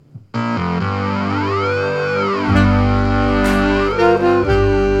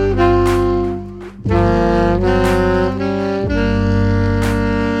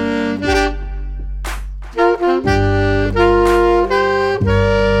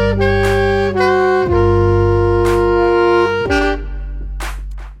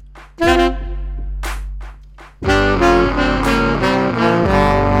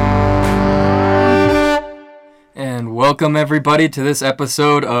Welcome, everybody, to this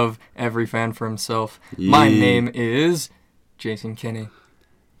episode of Every Fan for Himself. My name is Jason Kinney.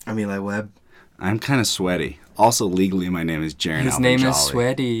 I'm Eli Webb. I'm kind of sweaty. Also, legally, my name is Jaron. His name is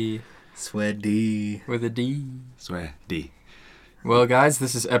Sweaty. Sweaty. With a D. Sweaty. Well, guys,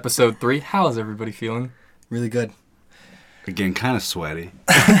 this is episode 3. How is everybody feeling? Really good. Again, kind of sweaty.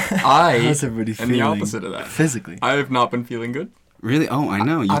 How's everybody feeling? And the opposite of that. Physically. I have not been feeling good. Really? Oh, I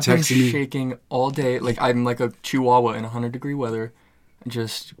know. You I've been texted me. shaking all day. Like, I'm like a chihuahua in 100-degree weather.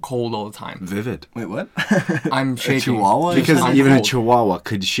 Just cold all the time. Vivid. Wait, what? I'm shaking. A chihuahua? Because I'm even cold. a chihuahua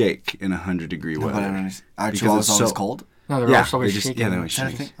could shake in 100-degree No, but I weather. don't understand. Are Because chihuahuas it's always so- cold? No, they're Yeah, always they just- shaking. yeah, they always Is that a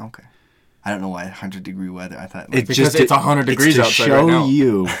shake. thing? Okay. I don't know why 100-degree weather. I thought It's Because it's 100 degrees to outside show right now.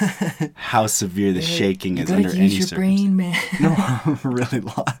 you how severe the shaking is under any your circumstance. brain, man. no, I'm really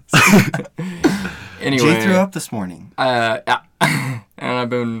lost. Anyway. Jay threw up this morning. Yeah. And I've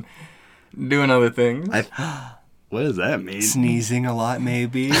been doing other things. What does that mean? Sneezing a lot,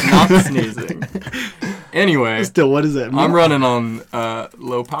 maybe. Not sneezing. Anyway, Still, what does that mean? I'm running on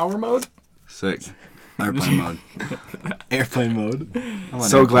low power mode. Sick. Airplane mode. Airplane mode. I'm on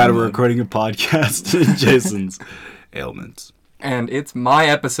So glad airplane we're mode. recording a podcast in Jason's ailments. And it's my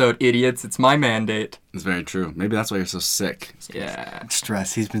episode, idiots. It's my mandate. It's very true. Maybe that's why you're so sick. Yeah.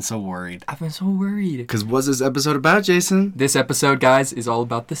 Stress. He's been so worried. I've been so worried. Because what's this episode about, Jason? This episode, guys, is all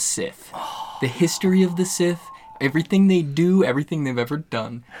about the Sith. The history of the Sith. Everything they do, everything they've ever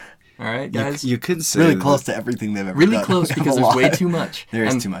done. All right, guys? You could say Really that- close to everything they've ever Really done. close because A there's way lot. too much. There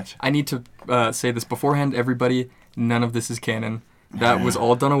is And too much. I need to say this beforehand, everybody. None of this is canon. That was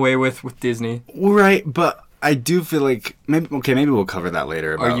all done away with Disney. Right, but I do feel like maybe we'll cover that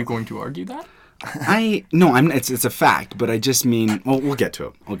later. Are about- you going to argue that? It's a fact, but I just mean we'll get to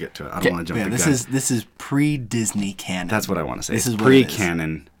it. I don't want to jump Yeah, the this gun. is pre-Disney canon. That's what I want to say. This It's is what it is.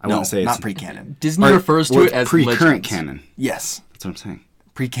 pre-canon. I No, want to say not it's pre-canon. Disney or- refers to or it as pre-current legends. canon. Yes. That's what I'm saying.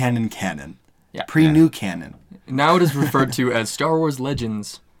 Pre-canon canon. Yeah. Pre-new canon. Now it is referred to as Star Wars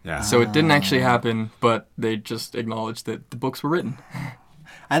Legends. Yeah. So it didn't actually happen, but they just acknowledged that the books were written.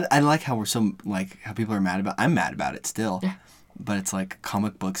 I like how we're so like how people are mad about. I'm mad about it still. Yeah. But it's like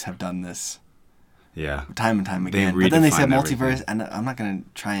comic books have done this Yeah. time and time They again. But then they said redefine multiverse, everything. and I'm not gonna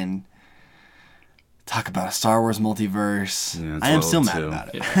try and talk about a Star Wars multiverse. Yeah, it's I a am still little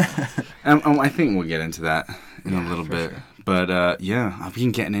mad too- about it. I think we'll get into that in a little bit. sure. But I've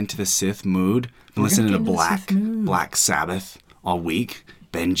been getting into the Sith mood. Been We're gonna listening to get into the Sith mood. Black Sabbath all week.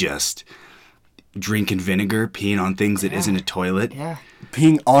 Been just drinking vinegar, peeing on things that isn't a toilet. Yeah.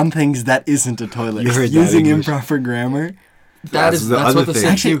 Peeing on things that isn't a toilet. You heard that Using English. improper grammar. That's the other what the thing.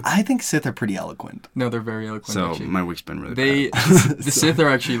 Sith Actually, do. I think Sith are pretty eloquent. No, they're very eloquent, So actually. my week's been really They, bad. the Sith are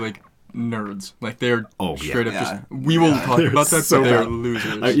actually, like, nerds. Like, they're Oh, yeah. straight up Yeah. just... We will talk They're about that, so but they're bad.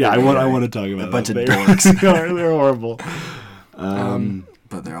 losers. I want to talk about A bunch of that. dorks. They're horrible.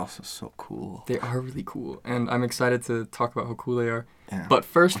 But they're also so cool. They are really cool, and I'm excited to talk about how cool they are. Yeah. But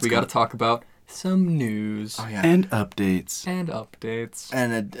first, we go. got to talk about some news Oh yeah. And updates. and updates.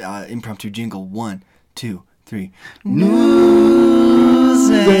 And an impromptu jingle. 1, 2, 3. News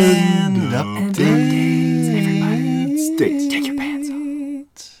and updates. Take your pants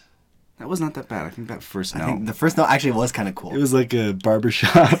off. That was not that bad. I think that first I note. think the first note actually was kind of cool. It was like a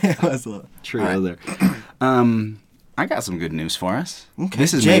barbershop It was a little. trailer All there. I got some good news for us. Okay.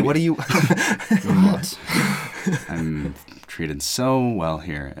 This is Jay, maybe- what do you? What? I'm treated so well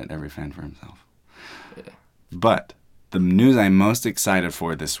here at Every Fan for Himself. Yeah. But the news I'm most excited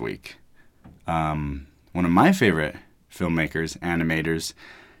for this week, one of my favorite filmmakers, animators,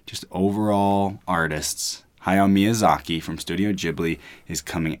 just overall artists, Hayao Miyazaki from Studio Ghibli, is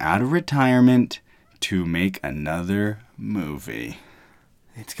coming out of retirement to make another movie.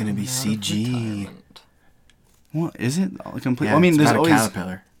 It's gonna be Out of CG. retirement. Well, is it complete? Yeah, I mean, it's there's about a always.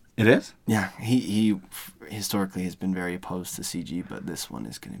 caterpillar. It is? Yeah, he historically has been very opposed to CG, but this one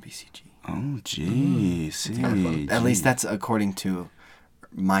is gonna be CG. Oh, gee, CG. At least that's according to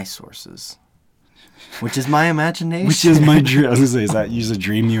my sources, which is my imagination. Which is my dream. I was gonna say, is that a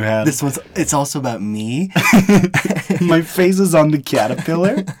dream you had? This one's. It's also about me. My face is on the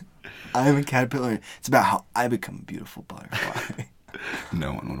caterpillar. I'm a caterpillar. It's about how I become a beautiful butterfly.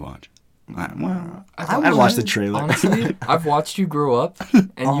 No one would watch. Well, I I'd watch the trailer. Honestly, I've watched you grow up,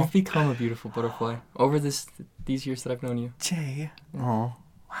 and you've become a beautiful butterfly over these years that I've known you. Jay. Oh,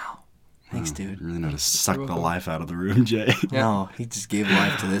 wow. Thanks, dude. You really know to suck the welcome. life out of the room, Jay. Yeah. No, he just gave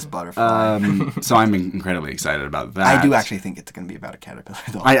life to this butterfly. So I'm incredibly excited about that. I do actually think it's going to be about a caterpillar,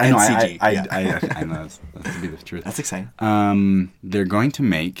 though. I know. And I CG, yeah. I know. That's to be the truth. That's exciting. They're going to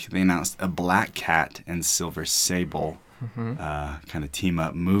make. They announced a Black Cat and Silver Sable kind of team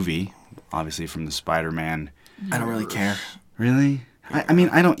up movie, obviously from the Spider-Man I don't really care. Really? I mean,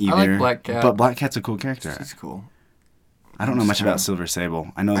 I don't either. I like Black Cat. But Black Cat's a cool character. She's cool. I don't know much about Silver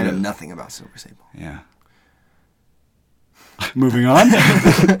Sable. I know nothing about Silver Sable. Yeah. Moving on.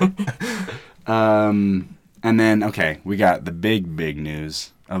 And then, okay, we got the big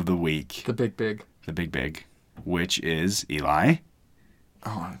news of the week. The big. The big, which is Eli.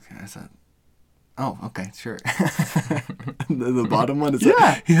 Oh, okay. I thought. Oh, okay, sure. the bottom one is.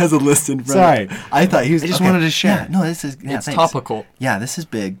 Yeah. He has a list in front. Sorry. I thought he was. I just wanted to share. Yeah, no, this is. Yeah, It's thanks. topical. Yeah, this is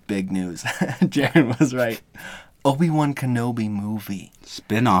big news. Jaren was right. Obi-Wan Kenobi movie.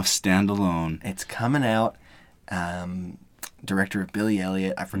 Spin-off standalone. It's coming out. Director of Billy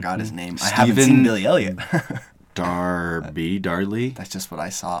Elliot. I forgot his name. I Steven haven't seen Billy Elliot. Darley. That's just what I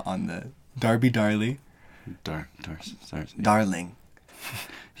saw on the Darby Darley. Darling.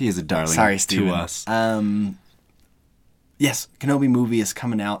 He is a darling. Sorry, Steven. To us. Yes, Kenobi movie is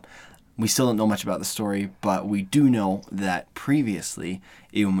coming out. We still don't know much about the story, but we do know that previously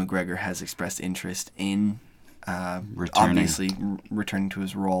Ewan McGregor has expressed interest in returning to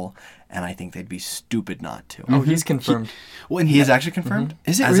his role, and I think they'd be stupid not to. Oh, he's confirmed. He is actually confirmed?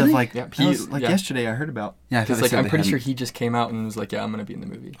 Is it As really? of like, Yeah, yesterday I heard about. Yeah, Because like I'm pretty sure he just came out and was like, "Yeah, I'm gonna be in the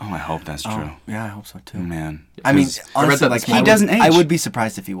movie." Oh, I hope that's true. Oh, yeah, I hope so too. Man. I mean, 'Cause honestly, that like this morning. He doesn't age. I would be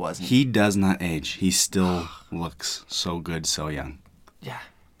surprised if he wasn't. he does not age. He still looks so good, so young. Yeah,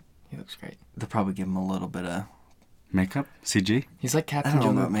 he looks great. They'll probably give him a little bit of. Makeup? CG? He's like I Captain don't know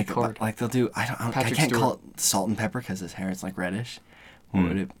John about makeup, Picard. but like they'll do. I Patrick can't call Stewart. it salt and pepper because his hair is like reddish. What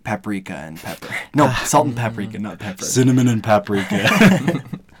would it? Paprika and pepper. No, salt and paprika, not pepper. Cinnamon and paprika.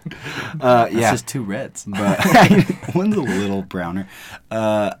 That's Yeah. just two reds. But one's a little browner.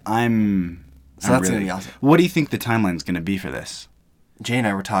 I'm That's gonna be awesome. What do you think the timeline's going to be for this? Jay and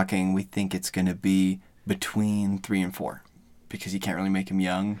I were talking. We think it's going to be between 3 and 4 because you can't really make him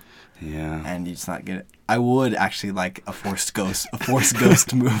young, Yeah. and you just not get it. I would actually like a Force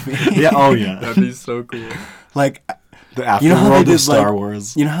Ghost movie. Yeah. Oh yeah. That'd be so cool. Like, The afterworld you know how they of did Star like,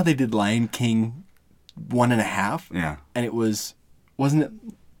 Wars. You know how they did Lion King 1.5, Yeah. and it wasn't it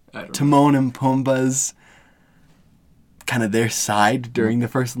I don't know. Timon and Pumbaa's kind of their side during the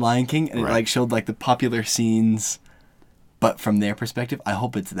first Lion King, and it Right. like showed like the popular scenes, but from their perspective. I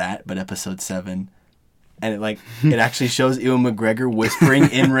hope it's that, but episode 7, and it actually shows Ewan McGregor whispering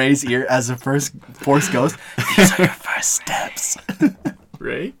in Rey's ear as a first Force Ghost. These are your first steps.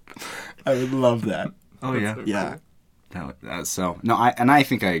 Right? I would love that. Oh That's yeah. so Yeah, So no, I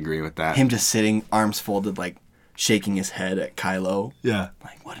think I agree with that. him just sitting, arms folded, like shaking his head at Kylo. Yeah.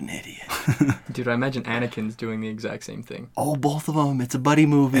 Like, what an idiot. Dude, I imagine Anakin's doing the exact same thing. Oh, both of them. It's a buddy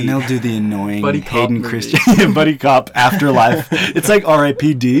movie. And they'll do the annoying Buddy cop Hayden movie. Christian buddy cop afterlife. It's like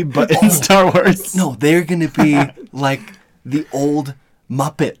R.I.P.D. but in Star Wars. No, they're going to be like the old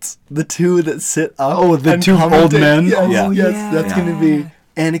Muppets. The two that sit up. Oh, the and two old commentate. men? Yes, Yeah. yes, that's Yeah. going to be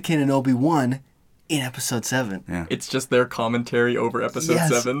Anakin and Obi-Wan in episode 7. Yeah. It's just their commentary over episode Yes,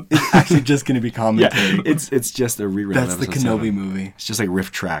 7. It's actually just going to be commentary. Yeah. It's just a rerun That's of the episode Kenobi 7. movie. It's just like riff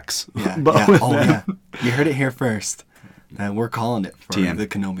tracks. Yeah. But yeah. with Oh, them. yeah. You heard it here first. We're calling it for TM. the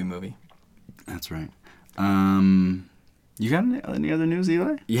Kenobi movie. That's right. You got any other news,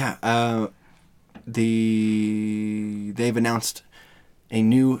 Eli? Yeah. They've announced a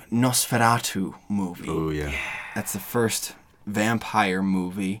new Nosferatu movie. Oh yeah. That's the first vampire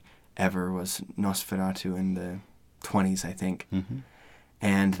movie ever. Was Nosferatu in the 20s, I think. Mm-hmm.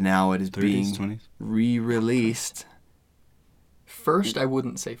 And now it is 30s, being 20s? re-released. First, I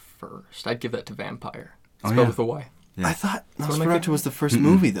wouldn't say first. I'd give that to Vampire. Oh, Spelled yeah. with a Y. Yeah. I thought That's what am I Nosferatu was the first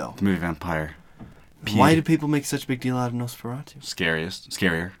movie, though. The movie Vampire. Why do people make such a big deal out of Nosferatu?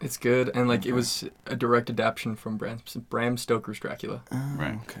 Scarier. It's good, and like it was a direct adaptation from Bram Stoker's Dracula,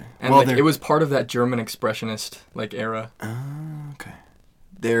 Right. Okay. and like it was part of that German expressionist like era. Okay.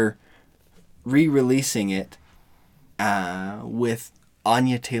 They're re-releasing it with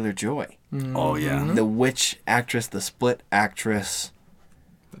Anya Taylor-Joy, Oh yeah. the witch actress, the Split actress.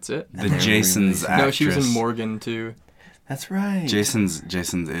 That's it. The Jason's actress. No, she was in Morgan too. That's right. Jason's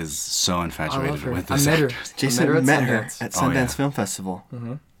is so I love infatuated her. with I this met her. actress. Jason met her Sundance. at Oh, Sundance yeah. Film Festival.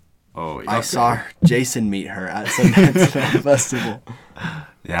 Oh yeah. I saw Jason meet her at Sundance Film Festival.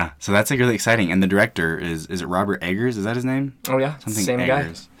 Yeah. So that's like really exciting. And the director is it Robert Eggers? Is that his name? Oh yeah, Something same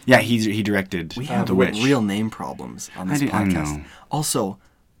Eggers. Yeah, he directed We have The Witch. real name problems on this I podcast. know. Also,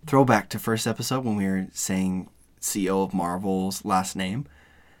 throwback to first episode when we were saying CEO of Marvel's last name.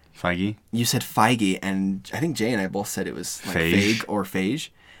 Feige. You said Feige, and I think Jay and I both said it was like Phage. Feige or Phage.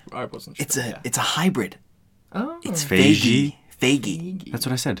 guy. I wasn't sure. It's a hybrid. Oh. It's Feige? Feige. That's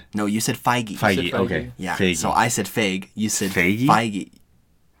what I said. No, you said Feige. Feige. Feige. Okay. Yeah. Feige. So I said Feige. You said Feige? Feige.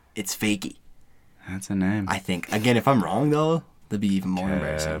 It's Feige. That's a name. I think. Again, if I'm wrong, though, that'd be even more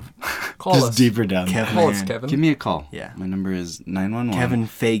embarrassing. Call Just us. deeper down. Call us, Kevin. Give me a call. Yeah. My number is 911. Kevin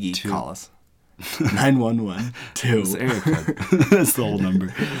Feige, call us. 911 That's 2. the area code. That's the whole number.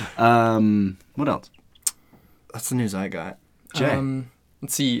 What else? That's the news I got. Jay.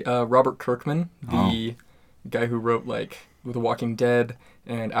 Let's see. Robert Kirkman, the guy who wrote like The Walking Dead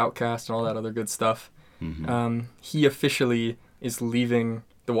and Outcast and all that other good stuff. Mm-hmm. He officially is leaving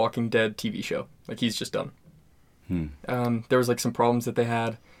the Walking Dead TV show. Like, he's just done. There was like some problems that they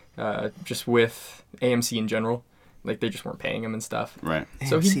had just with AMC in general. Like, they just weren't paying him and stuff. Right.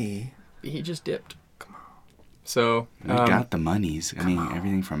 So AMC. he just dipped. Come on. So We got the monies. I mean,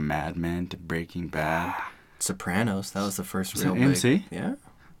 everything from Mad Men to Breaking Bad. Sopranos. That was the first Was real it big. AMC? Yeah.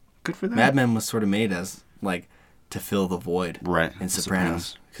 Good for them. Mad Men was sort of made as, like, to fill the void. Right. In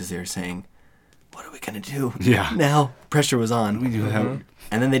Sopranos. Because they were saying, what are we going to do? Yeah. Now, pressure was on. We do have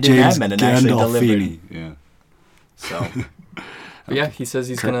And then they did James Mad Men and actually delivered. Gandolfini. Yeah. So, but yeah, he says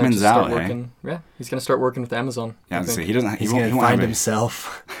he's gonna Kirkman's just start out, eh? working. Yeah, he's gonna start working with Amazon. Yeah, I I was gonna say, think. he doesn't. He he's won't, going he to won't find have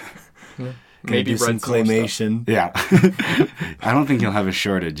himself. Maybe do some read some more stuff. claymation. Yeah. I don't think he'll have a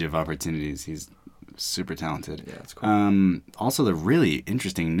shortage of opportunities. He's super talented. Yeah, that's cool. Also, the really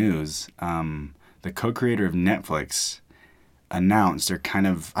interesting news, the co-creator of Netflix announced, or kind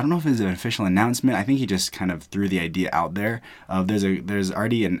of, I don't know if it's an official announcement. I think he just kind of threw the idea out there. There's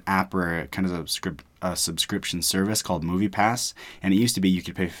already an app or a kind of a subscription service called Movie Pass, and it used to be you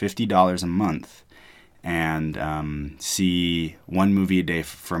could pay $50 a month and see one movie a day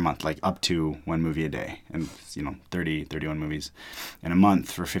for a month, like up to one movie a day, and 31 movies in a month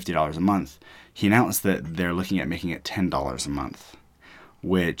for $50 a month. He announced that they're looking at making it $10 a month,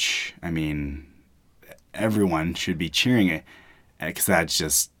 which, I mean, everyone should be cheering it, because that's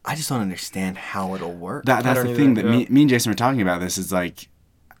just... I just don't understand how it'll work. That's don't the either, thing that yeah. me and Jason were talking about this, is like,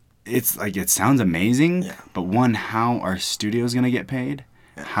 it's like, it sounds amazing, Yeah. but one, how are studios going to get paid?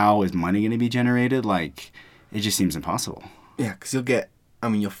 Yeah. How is money going to be generated? Like, it just seems impossible. Yeah, because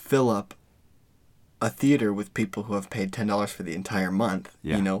you'll fill up a theater with people who have paid $10 for the entire month,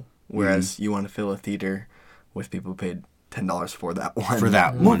 Yeah. Whereas you want to fill a theater with people who paid $10 for that one For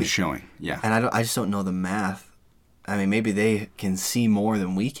that movie. one showing, yeah. And I just don't know the math. I mean, maybe they can see more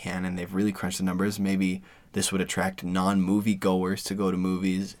than we can, and they've really crunched the numbers. Maybe this would attract non-movie goers to go to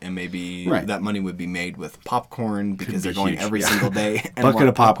movies, and maybe Right. that money would be made with popcorn because be they're going huge, every yeah. single day. And Bucket want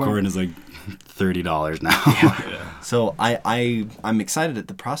of popcorn is like $30 now. So I'm excited at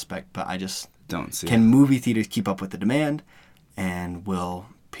the prospect, but I just Don't see can movie theaters keep up with the demand, and will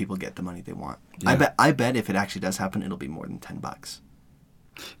people get the money they want? Yeah. I bet if it actually does happen, it'll be more than $10.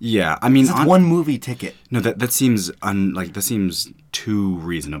 Yeah, I mean, It's one movie ticket. no, that seems that seems too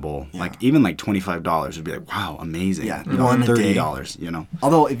reasonable. Yeah. Like, even like $25 would be like, wow, amazing. Yeah, No, one a day. $30.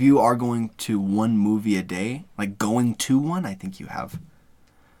 Although if you are going to one movie a day, like going to one, I think you have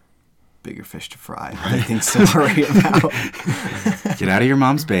bigger fish to fry. I think to worry about. Get out of your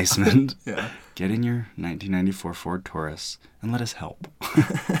mom's basement. Yeah. Get in your 1994 Ford Taurus and let us help.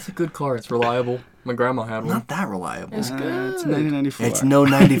 It's a good car. It's reliable. My grandma had one. Not that reliable. It's good. It's 1994. It's no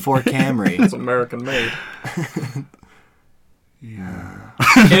 94 Camry. It's American made. Yeah.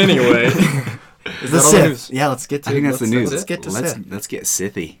 Anyway. Is The that all the Sith. news? Yeah, let's get to I think that's the news. Let's get to Sith. Let's get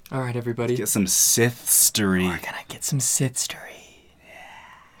Sithy. All right, everybody. Get some Sith story. We're gonna get some Sith story.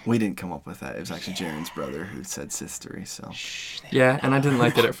 We didn't come up with that. It was actually Jaren's brother who said Sistery, so. Yeah, and I didn't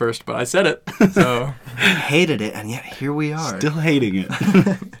like it at first, but I said it. So Hated it, and yet here we are. Still hating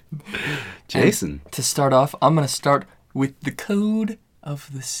it. Jason. to start off, I'm gonna start with the code of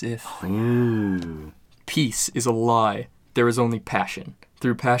the Sith. Ooh. Peace is a lie. There is only passion.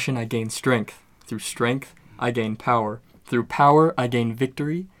 Through passion, I gain strength. Through strength, I gain power. Through power, I gain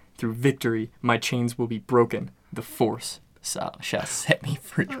victory. Through victory, my chains will be broken. The Force shall set me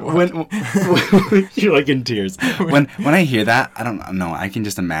free. When you're like in tears. When I hear that, I don't know. I can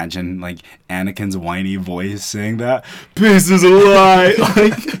just imagine like Anakin's whiny voice saying that. Peace is a lie.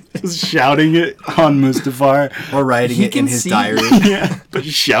 Like just shouting it on Mustafar. Or writing He it in can his see- diary. Yeah, but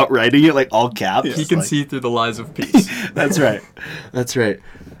shout writing it like all caps. He can like- see through the lies of peace. That's right. That's right.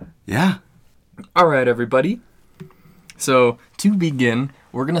 Yeah. All right, everybody. So, to begin,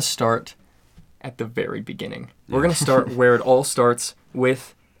 we're going to start at the very beginning. We're going to start where it all starts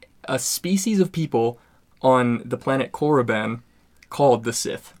with a species of people on the planet Korriban called the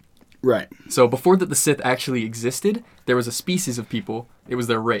Sith. Right. So, before that the Sith actually existed, there was a species of people. It was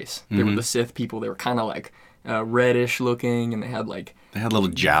their race. They were the Sith people. They were kind of like reddish looking, and they had like They had little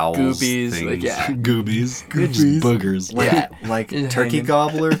jowls. Goobies, things. like, yeah. Goobies. Just boogers. Like Just turkey hanging.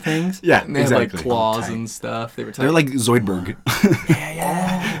 gobbler things. Yeah, and they exactly. had like claws and stuff. They were They're like Zoidberg.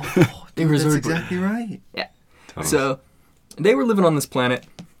 Yeah. They were That's Zordboard. exactly right. Yeah. Totally. So, they were living on this planet.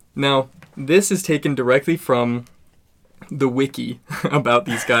 Now, this is taken directly from the wiki about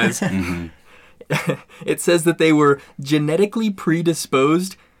these guys. Mm-hmm. It says that they were genetically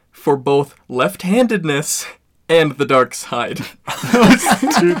predisposed for both left-handedness and the dark side. Those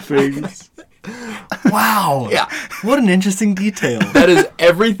two things. Wow. Yeah. What an interesting detail. That is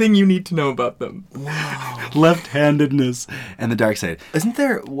everything you need to know about them. Left-handedness and the dark side.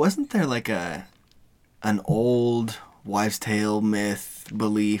 Wasn't there like an old wives' tale myth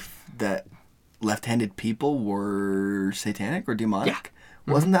belief that left-handed people were satanic or demonic? Yeah.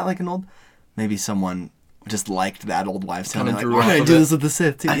 Mm-hmm. Wasn't that like an old? Maybe someone just liked that old wives' tale. Kinda Like, drew we're off gonna of do it. this with the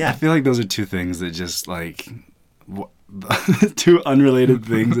Sith too. I Yeah. feel like those are two things that just like two unrelated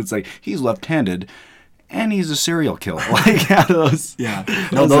things. It's like he's left-handed and he's a serial killer. Like out of those. Yeah.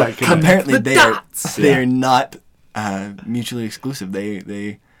 No, No, that connect? apparently The they dots. are not mutually exclusive.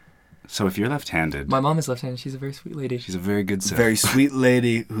 They So if you're left-handed, My mom is left-handed. She's a very sweet lady. she's a very good Sith. very sweet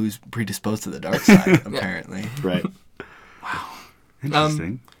lady who's predisposed to the dark side. Apparently. right. Wow.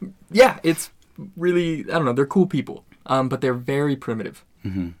 Interesting. Yeah, it's really, I don't know, they're cool people. But they're very primitive.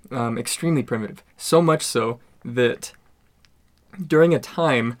 Mm-hmm. Extremely primitive. So much so that during a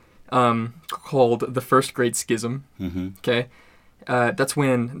time called the First Great Schism, Mm-hmm. okay, that's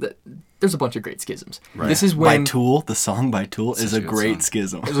when there's a bunch of great schisms. Right. This is By when Tool, the song by Tool is Such a a good great song.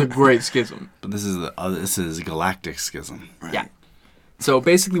 schism. there's a great schism. But this is Galactic Schism. Right. Yeah. So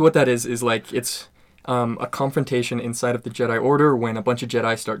basically what that is like it's a confrontation inside of the Jedi Order when a bunch of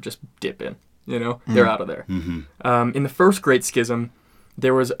Jedi start just dipping. You know, they're out of there. Mm-hmm. In the First Great Schism,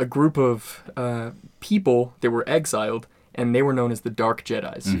 there was a group of people that were exiled, and they were known as the Dark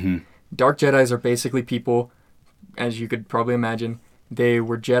Jedis. Mm-hmm. Dark Jedis are basically people, as you could probably imagine, they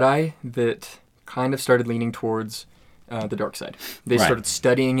were Jedi that kind of started leaning towards the dark side. They Right. started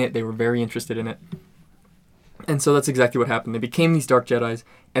studying it. They were very interested in it. And so that's exactly what happened. They became these Dark Jedis,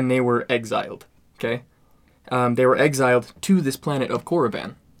 and they were exiled. Okay? They were exiled to this planet of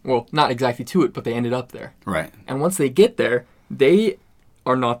Korriban. Well, not exactly to it, but they ended up there. Right. And once they get there, they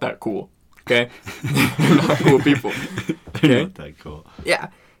are not that cool. Okay? They're not cool people. Okay? Not that cool. Yeah.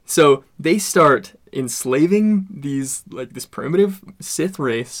 So they start enslaving these, like, this primitive Sith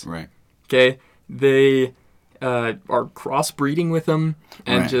race. Right. Okay? They are crossbreeding with them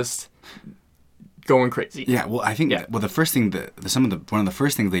and Right. just going crazy. Yeah, well, I think Yeah. the first thing one of the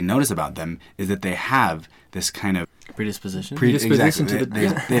first things they notice about them is that they have this kind of Predisposition. Predisposition exactly. to They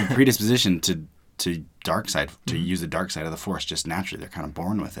the- have predisposition to dark side to use the dark side of the Force just naturally. They're kind of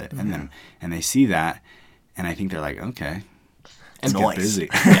born with it, and they see that, and I think they're like, okay, let's Noise. get busy.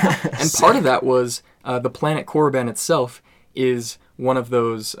 And part of that was the planet Korriban itself is one of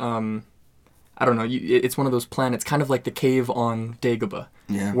those, I don't know, it's one of those planets, kind of like the cave on Dagobah,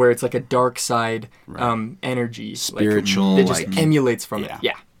 Yeah. where it's like a dark side energy. Spiritual, that just like- emulates from Yeah. it.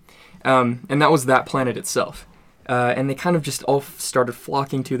 Yeah. And that was that planet itself. And they kind of just all started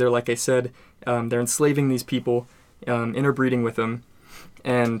flocking to there, like I said. They're enslaving these people, interbreeding with them,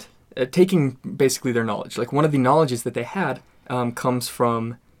 and taking basically their knowledge. Like one of the knowledges that they had comes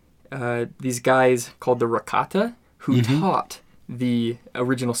from these guys called the Rakata, who taught the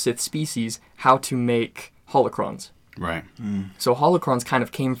original Sith species how to make holocrons. Right. So holocrons kind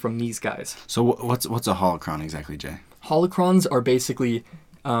of came from these guys. So what's a holocron exactly, Jay? Holocrons are basically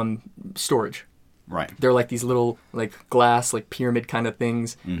storage. Right. They're like these little like glass, like pyramid kind of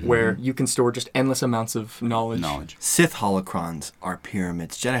things where you can store just endless amounts of knowledge. Sith holocrons are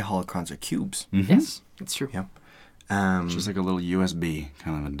pyramids. Jedi holocrons are cubes. Yes, it's true. Yep. Just like a little USB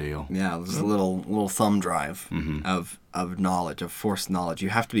kind of a deal. Yeah, this is a little thumb drive of knowledge, of Force knowledge. You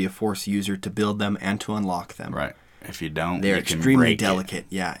have to be a Force user to build them and to unlock them. Right. If you don't, They're you can extremely break it. delicate.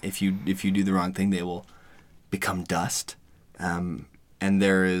 Yeah, if you do the wrong thing, they will become dust. And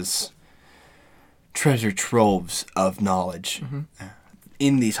there is treasure troves of knowledge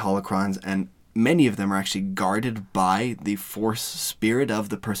in these holocrons, and many of them are actually guarded by the Force spirit of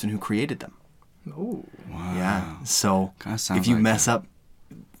the person who created them. Oh, Wow. Yeah. So Kinda sounds if you like mess up,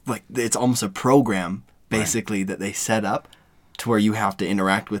 like it's almost a program basically that they set up to where you have to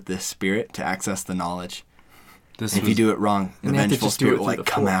interact with this spirit to access the knowledge. This If you do it wrong, the And they have to vengeful just do it spirit will through like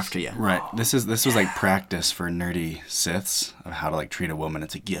the come Force. after you. Right. This was like practice for nerdy Siths of how to like treat a woman.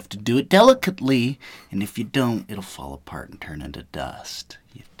 It's like you have to do it delicately, and if you don't, it'll fall apart and turn into dust.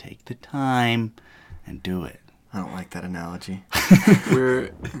 You take the time and do it. I don't like that analogy.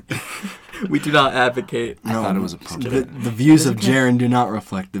 we do not advocate. I thought it was The, appropriate. the views of Jaren do not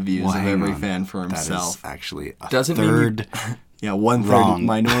reflect the views Well, of hang every on. fan for That is himself. actually a Doesn't mean you- third. Yeah, 1/3 Wrong.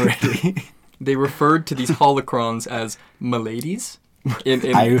 minority. They referred to these holocrons as miladies,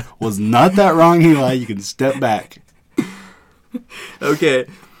 I was not that wrong, Eli. You can step back. Okay.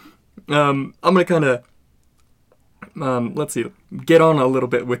 I'm gonna kind of let's see, get on a little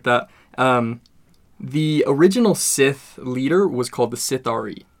bit with that. The original Sith leader was called the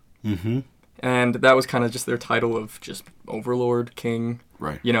Sithari. Mm-hmm. And that was kind of just their title of just Overlord, King.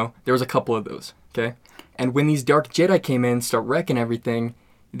 Right. You know, there was a couple of those, okay? And when these Dark Jedi came in, start wrecking everything,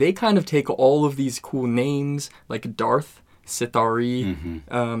 they kind of take all of these cool names, like Darth, Sithari,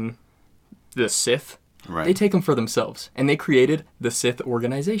 the Sith. Right. They take them for themselves. And they created the Sith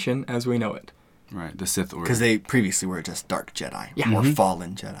organization as we know it. Right, the Sith Order. Because they previously were just Dark Jedi. Yeah. Or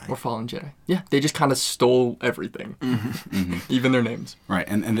Fallen Jedi. Or Fallen Jedi. Yeah, they just kind of stole everything. Even their names. Right,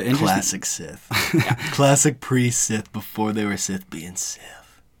 and the interesting... Classic Sith. Classic pre-Sith before they were Sith being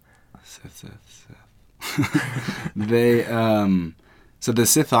Sith. Sith. They, so the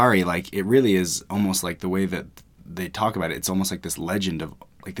Sithari, like, it really is almost like the way that they talk about it, it's almost like this legend of,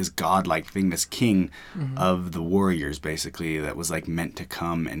 like, this godlike thing, this king of the warriors, basically, that was, like, meant to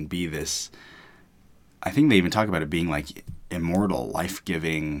come and be this... I think they even talk about it being like immortal,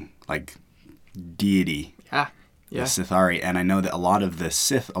 life-giving, like deity. Yeah. The Sithari. And I know that a lot of the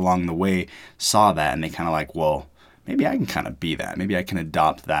Sith along the way saw that and they kind of like, well, maybe I can kind of be that. Maybe I can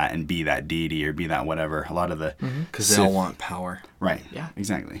adopt that and be that deity or be that whatever. A lot of the Because they all want power. Right. Yeah.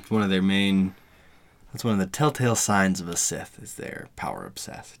 Exactly. It's one of their main... That's one of the telltale signs of a Sith is they're power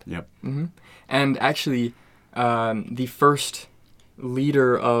obsessed. Yep. And actually, the first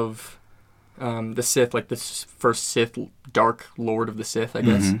leader of... the Sith, like this first Sith, Dark Lord of the Sith, I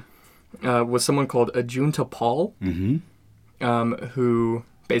guess, was someone called Ajunta Paul, who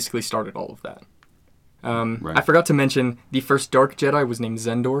basically started all of that. Right. I forgot to mention, the first Dark Jedi was named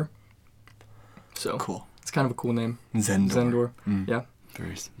Zendor. So, Cool. It's kind of a cool name. Zendor. Yeah.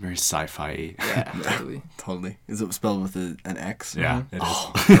 Very, very sci-fi. Yeah, totally. Totally. Is it spelled with an X? Yeah. It is.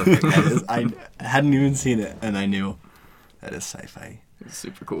 Perfect. That is. I hadn't even seen it, and I knew that is sci-fi. It's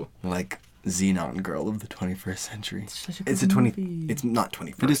super cool. Like Xenon Girl of the 21st century. Such a It's good a 20. movie. It's not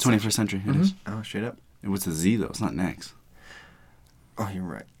 21st. It is 21st century. It is. Oh, straight up. It was a Z though. It's not next. Oh, you're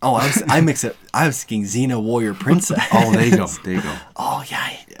right. Oh, I mix it. I was thinking Xena Warrior Princess. Oh, there you go. There you go. Oh,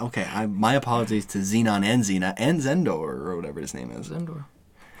 yeah. Okay. My apologies to Xenon and Xena and Zendor or whatever his name is. Zendor.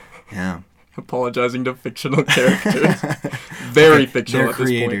 Yeah. Apologizing to fictional characters. Very fictional They're at this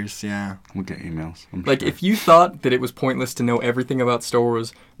point. creators, yeah. We'll get emails. I'm Like, sure. if you thought that it was pointless to know everything about Star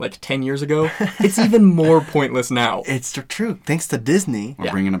Wars, like, 10 years ago, it's even more pointless now. It's true. Thanks to Disney. We're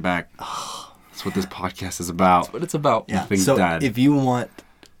Yeah. bringing it back. That's what this podcast is about. That's what it's about. Yeah. Things So died. if you want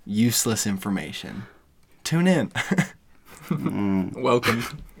useless information, tune in. Welcome.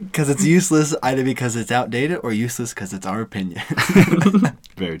 Because it's useless either because it's outdated or useless because it's our opinion.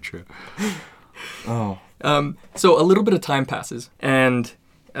 Very true. Oh. So a little bit of time passes, and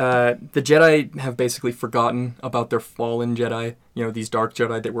the Jedi have basically forgotten about their fallen Jedi, you know, these dark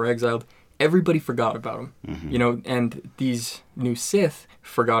Jedi that were exiled. Everybody forgot about them, you know, and these new Sith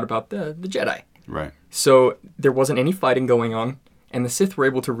forgot about the Jedi. Right. So there wasn't any fighting going on, and the Sith were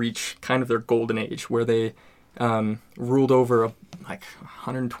able to reach kind of their golden age, where they ruled over like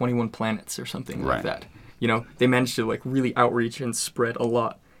 121 planets or something like Right. that. You know, they managed to like really outreach and spread a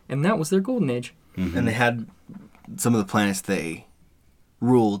lot, and that was their golden age. And they had some of the planets they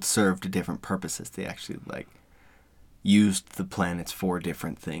ruled served different purposes. They actually like used the planets for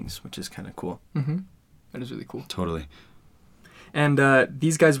different things, which is kind of cool. That is really cool. Totally. And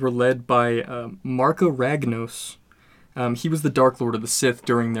these guys were led by Marco Ragnos. He was the Dark Lord of the Sith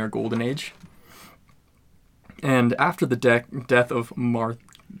during their golden age. And after the death of Marco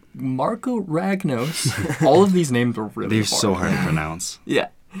Ragnos, all of these names were really They're hard. so hard to pronounce. Yeah.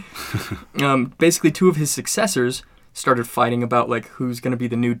 Basically, two of his successors started fighting about like who's going to be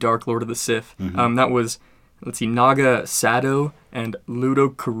the new Dark Lord of the Sith. That was, let's see, Naga Sado and Ludo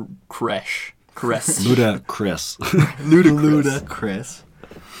Kresh. Luda Chris. Luda Chris.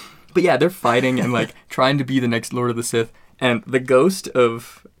 But yeah, they're fighting and like trying to be the next Lord of the Sith. And the ghost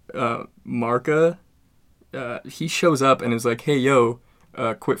of Marka, he shows up and is like, "Hey, yo,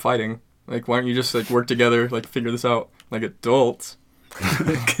 quit fighting. Like, why don't you just like work together, like figure this out like adults?"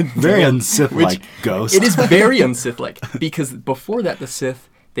 Very unsith-like ghost. It is very unsith-like because before that, the Sith,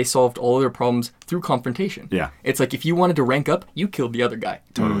 they solved all their problems through confrontation. Yeah. It's like if you wanted to rank up, you killed the other guy.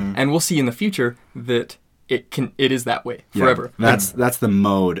 Totally. And we'll see in the future that it is that way forever. Yeah, that's the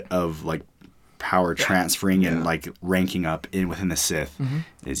mode of like power transferring and like ranking up within the Sith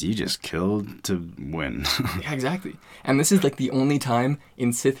is you just killed to win. Yeah, exactly. And this is like the only time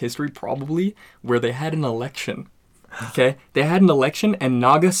in Sith history probably where they had an election. Okay? They had an election and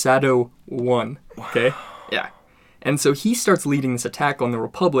Naga Sado won. Okay? Yeah. And so he starts leading this attack on the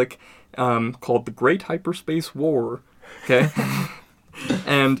Republic called the Great Hyperspace War. Okay?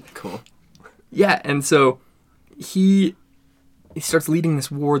 And Cool. yeah, and so he starts leading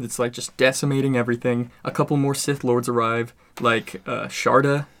this war that's like just decimating everything. A couple more Sith Lords arrive, like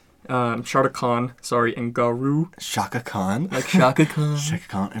Chaka Khan, and Garu. Chaka Khan. Like Chaka Khan. Chaka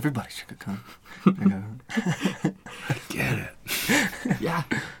Khan. Everybody Chaka Khan. Get it. Yeah.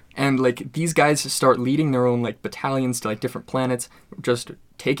 And like these guys start leading their own like battalions to like different planets, just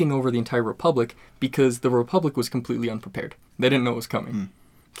taking over the entire Republic because the Republic was completely unprepared. They didn't know it was coming.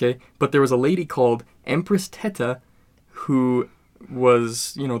 Okay? But there was a lady called Empress Teta who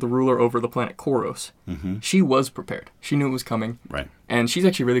was, the ruler over the planet Koros. Mm-hmm. She was prepared. She knew it was coming. Right. And she's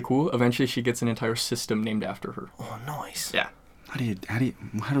actually really cool. Eventually she gets an entire system named after her. Oh, nice. Yeah.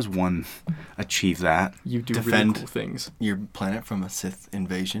 How does one achieve that? You do Defend really cool things. your planet from a Sith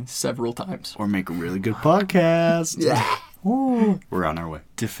invasion. Several times. Or make a really good podcast? Yeah. Ooh. We're on our way.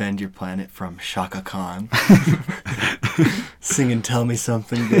 Defend your planet from Chaka Khan. Sing and tell me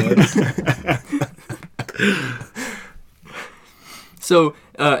something good. So,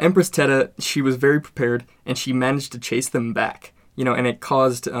 Empress Teta, she was very prepared, and she managed to chase them back. And it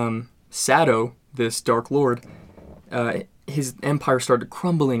caused Sato, this Dark Lord, his empire started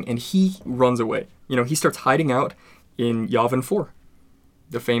crumbling, and he runs away. He starts hiding out in Yavin 4,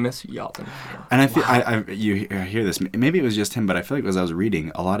 the famous Yavin 4. And I feel you hear this. Maybe it was just him, but I feel like as I was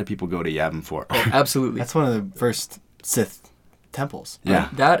reading, a lot of people go to Yavin 4. Oh, absolutely. That's one of the first Sith temples. Yeah.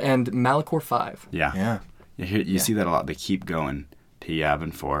 That and Malachor 5. Yeah. Yeah. You see that a lot. They keep going to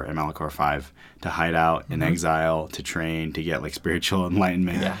Yavin 4 and Malachor 5 to hide out in exile, to train, to get like spiritual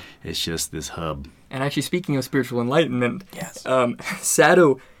enlightenment. Yeah. It's just this hub. And actually, speaking of spiritual enlightenment, Yes.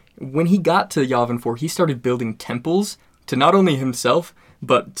 Sato, when he got to Yavin 4, he started building temples to not only himself,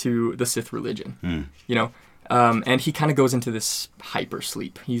 but to the Sith religion. And he kind of goes into this hyper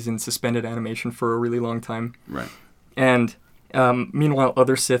sleep. He's in suspended animation for a really long time. Right. And meanwhile,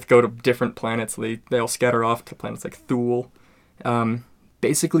 other Sith go to different planets. They all scatter off to planets like Thule,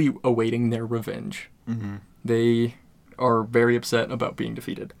 basically awaiting their revenge. Mm-hmm. They are very upset about being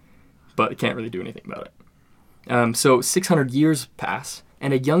defeated, but can't really do anything about it. So 600 years pass,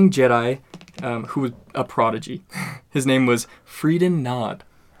 and a young Jedi who was a prodigy, his name was Frieden Nod.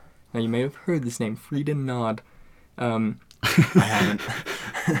 Now, you may have heard this name, Frieden Nod. I haven't.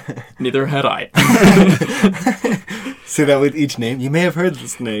 Neither had I. Say that with each name. You may have heard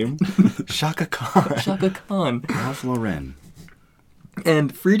this name. Chaka Khan. Chaka Khan. Ralph Lauren.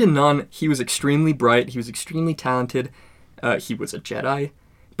 And Frieden Nod, he was extremely bright. He was extremely talented. He was a Jedi.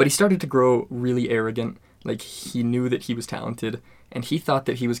 But he started to grow really arrogant. Like, he knew that he was talented. And he thought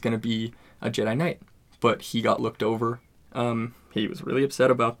that he was going to be a Jedi Knight. But he got looked over. He was really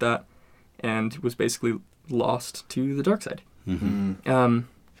upset about that. And was basically lost to the dark side. Mm-hmm.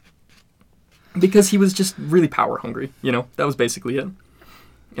 Because he was just really power hungry. That was basically it.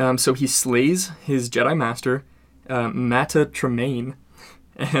 So he slays his Jedi Master, Mata Tremaine.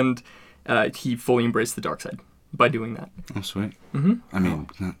 And he fully embraced the dark side by doing that. Oh, sweet. Mm-hmm. I mean,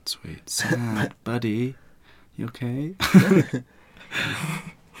 not sweet. Sad, buddy. You okay?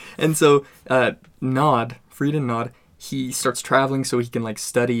 And so Frieden Nod, he starts traveling so he can like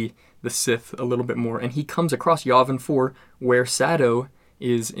study the Sith a little bit more. And he comes across Yavin 4, where Sato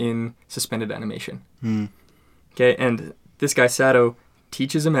is in suspended animation. Okay, and this guy Sato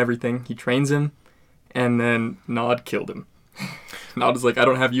teaches him everything. He trains him, and then Nod killed him. Nod is like, I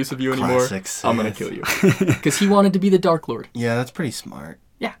don't have use of you anymore. Classic Sith. I'm gonna kill you. Because he wanted to be the Dark Lord. Yeah, that's pretty smart.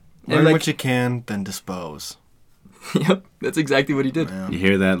 Yeah. Learn And what you can, then dispose. Yep, that's exactly what he did. Yeah. You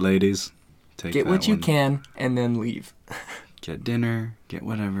hear that, ladies? Take Get that what you one. can, and then leave. Get dinner, get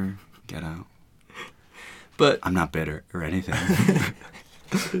whatever, get out. But I'm not bitter or anything.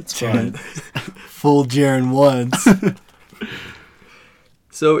 It's fine. Fool Jaren once.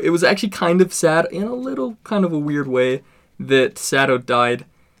 so it was actually kind of sad in a little kind of a weird way that Sato died,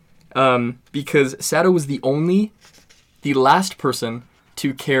 because Sato was the last person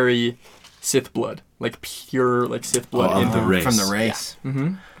to carry Sith blood, like pure like Sith blood Oh, in of the race. From the race.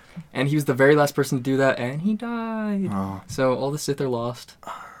 Mm-hmm. And he was the very last person to do that, and he died. Oh. So all the Sith are lost.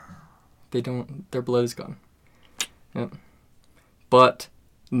 Their blood is gone. Yep. But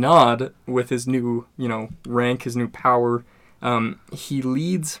Nod, with his new, rank, his new power, he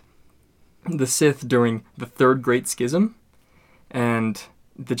leads the Sith during the Third Great Schism, and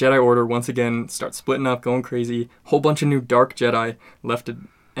the Jedi Order once again starts splitting up, going crazy. Whole bunch of new Dark Jedi left,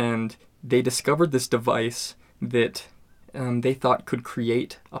 and they discovered this device that they thought could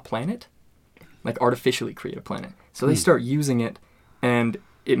create a planet, like artificially create a planet. So they start using it, and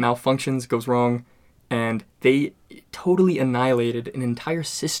it malfunctions, goes wrong, and they totally annihilated an entire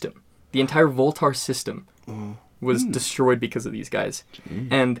system. The entire Voltar system was destroyed because of these guys.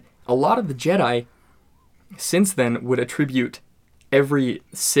 And a lot of the Jedi since then would attribute every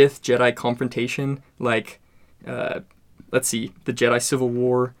Sith Jedi confrontation, like, let's see, the Jedi Civil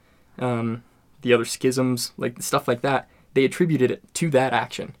War, the other schisms, like stuff like that, they attributed it to that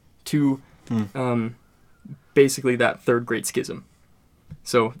action, to basically that third great schism.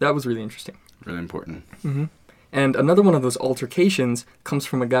 So that was really interesting. Really important. Mm-hmm. And another one of those altercations comes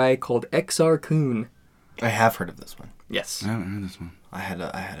from a guy called Exar Kun. I have heard of this one. Yes. I haven't heard this one. I had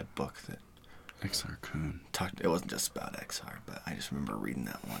a book that XR Kun. talked. It wasn't just about XR, but I just remember reading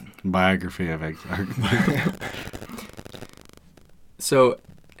that one. Biography of XR. So,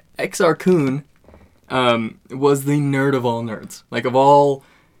 Exar Kun was the nerd of all nerds. Like, of all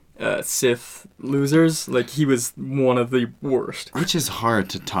Sith losers, like, he was one of the worst. Which is hard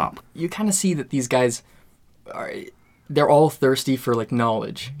to top. You kind of see that these guys they're all thirsty for, like,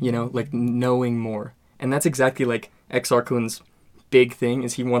 knowledge, you know, like, knowing more. And that's exactly, like, Exar Kun's big thing,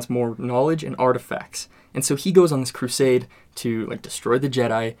 is he wants more knowledge and artifacts. And so he goes on this crusade to, like, destroy the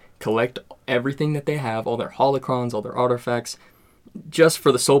Jedi, collect everything that they have, all their holocrons, all their artifacts, just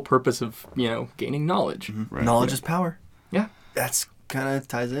for the sole purpose of, you know, gaining knowledge. Mm-hmm. Right. Knowledge is power. Yeah. That's kind of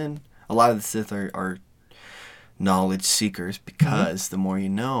ties in. A lot of the Sith are knowledge seekers because the more you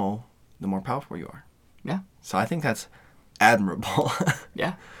know, the more powerful you are. Yeah. So I think that's admirable.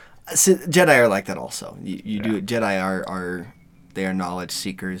 Yeah. Jedi are like that also. You do Jedi are they are knowledge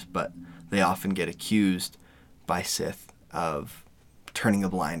seekers, but they often get accused by Sith of turning a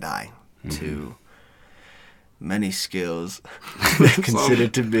blind eye to many skills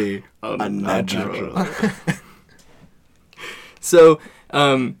considered to be unnatural. So,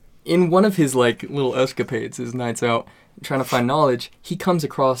 in one of his, like, little escapades, his nights out trying to find knowledge, he comes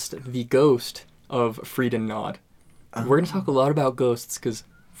across the ghost of Frieden Nod. We're going to talk a lot about ghosts, because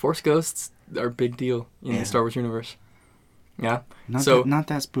Force ghosts are a big deal in the Star Wars universe. Yeah. Not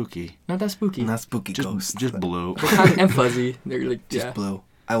that spooky. Not that spooky. Not spooky ghosts. Just blue. They're kind of and fuzzy. They're like, Just blue.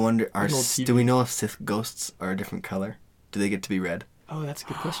 I wonder, Like an old TV. do we know if Sith ghosts are a different color? Do they get to be red? Oh, that's a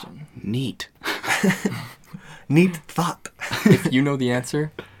good question. Neat. Neat thought. If you know the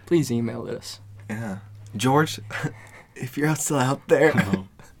answer, please email us. Yeah. George, if you're still out there,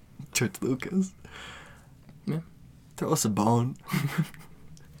 George Lucas, throw us a bone.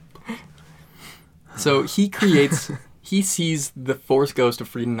 So he sees the Force ghost of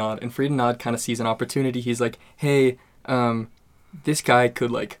Frieden Nod, and Frieden Nod kind of sees an opportunity. He's like, hey, this guy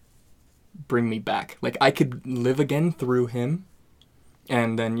could, like, bring me back. Like, I could live again through him,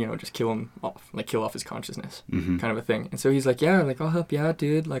 and then, you know, just kill him off. Like, kill off his consciousness, kind of a thing. And so he's like, yeah, like, I'll help you out,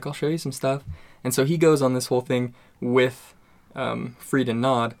 dude. Like, I'll show you some stuff. And so he goes on this whole thing with Frieden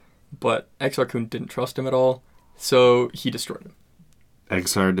Nod, but Exar Kun didn't trust him at all, so he destroyed him.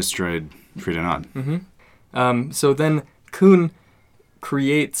 XR destroyed Frieden Nod. So then Kun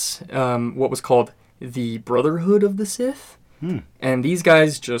creates what was called the Brotherhood of the Sith. And these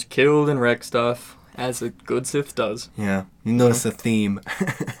guys just killed and wrecked stuff, as a good Sith does. Yeah. You notice a theme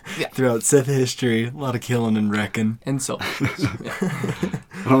throughout Sith history. A lot of killing and wrecking. And selfishness.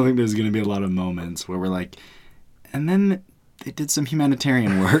 I don't think there's going to be a lot of moments where we're like, and then they did some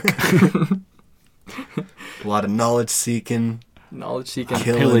humanitarian work. A lot of knowledge seeking. Knowledge seeking.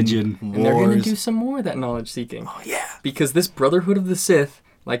 Pillaging. And they're going to do some more of that knowledge seeking. Oh, yeah. Because this Brotherhood of the Sith,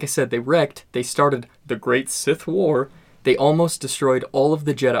 like I said, they wrecked. They started the Great Sith War. They almost destroyed all of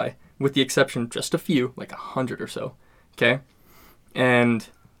the Jedi, with the exception of just a few, like 100 or so. Okay? And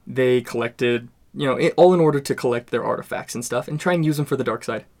they collected, you know, all in order to collect their artifacts and stuff and try and use them for the dark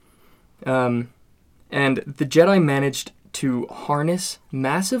side. And the Jedi managed to harness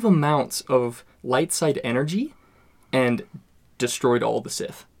massive amounts of light side energy and destroyed all the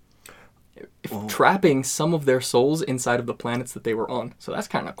Sith, trapping some of their souls inside of the planets that they were on. So that's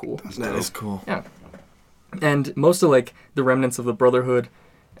kind of cool. That is cool. Yeah. And most of, like, the remnants of the Brotherhood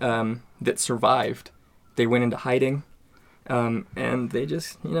that survived, they went into hiding, and they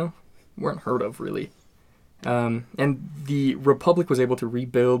just, you know, weren't heard of, really. And the Republic was able to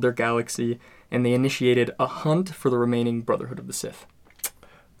rebuild their galaxy, and they initiated a hunt for the remaining Brotherhood of the Sith.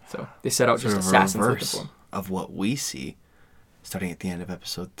 So they set out just assassins looking for them. Of what we see starting at the end of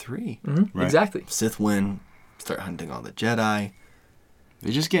episode 3. Mm-hmm. Right. Exactly. Sith win, start hunting all the Jedi.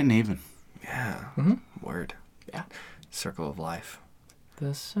 They're just getting even. Yeah. Mm-hmm. Word. Yeah. Circle of life.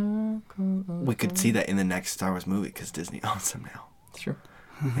 The circle of We could see that in the next Star Wars movie because Disney owns them now. Sure.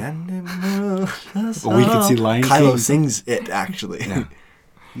 And it moves us Well, we could see all. Lion Kylo King. sings it, actually. Yeah.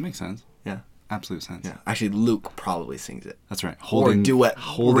 That makes sense. Yeah. absolute sense. Yeah. Actually, Luke probably sings it. That's right. Or duet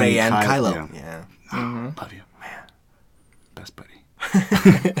Rey and Kylo. Kylo. Yeah. Love you. Man. Best buddy.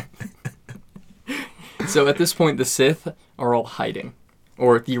 So at this point, the Sith are all hiding.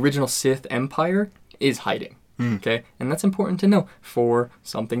 Or the original Sith Empire is hiding. Okay? And that's important to know for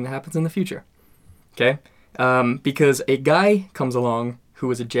something that happens in the future. Okay? Because a guy comes along who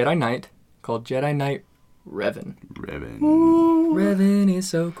was a Jedi Knight called Jedi Knight Revan. Revan is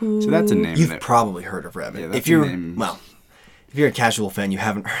so cool. So that's a name. You've probably heard of Revan. Yeah, that's if you're a name. well, if you're a casual fan, you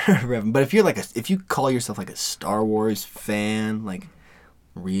haven't heard of Revan. But if you're if you call yourself like a Star Wars fan, like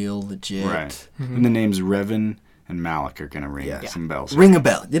real legit, Right. And the names Revan and Malik are gonna ring some bells. ring a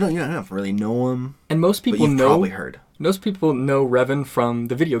bell. You don't have to really know them, And most but people you've know probably heard. Most people know Revan from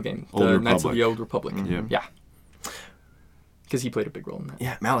the video game, Old the Knights of Republic. the Old Republic. Yeah. Yeah. Because he played a big role in that.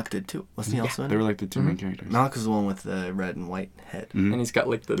 Yeah, Malik did too. Wasn't he also in They it? were like the two main characters. Malik was the one with the red and white head. And he's got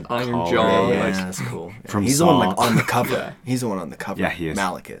like the iron collar, jaw. Yeah, like, that's cool. Yeah. From He's the one Saw. like on the cover. Yeah. He's the one on the cover. Yeah, he is.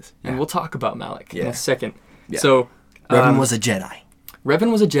 Malik is. And we'll talk about Malik in Yeah. a second. Yeah. So, Revan was a Jedi.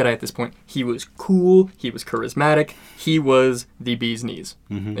 Revan was a Jedi at this point. He was cool. He was charismatic. He was the bee's knees.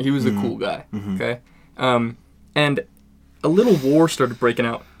 He was the cool guy. Okay? And a little war started breaking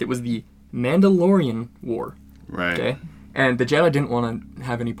out. It was the Mandalorian War. Right. Okay? And the Jedi didn't want to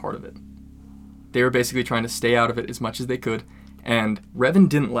have any part of it. They were basically trying to stay out of it as much as they could. And Revan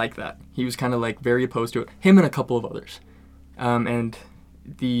didn't like that. He was kind of like very opposed to it. Him and a couple of others. And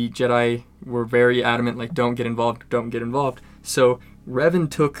the Jedi were very adamant, like, don't get involved, don't get involved. So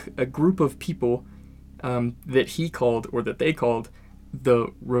Revan took a group of people that he called, or that they called, the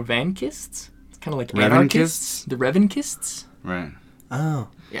Revankists. It's kind of like anarchists. Revankists? The Revankists. Right. Oh.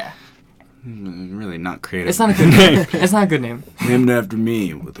 Yeah. Really not creative. It's not a good name. It's not a good name. Named after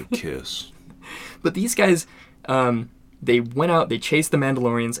me with a kiss. But these guys, they went out, they chased the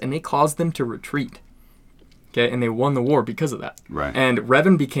Mandalorians, and they caused them to retreat. Okay, and they won the war because of that. Right. And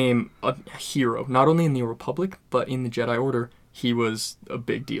Revan became a hero, not only in the Republic, but in the Jedi Order. He was a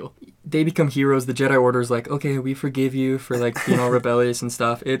big deal. They become heroes. The Jedi Order's like, okay, we forgive you for like being all rebellious and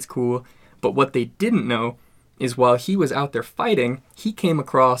stuff. It's cool. But what they didn't know is while he was out there fighting, he came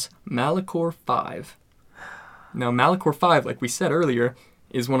across Malachor 5. Now, Malachor 5, like we said earlier,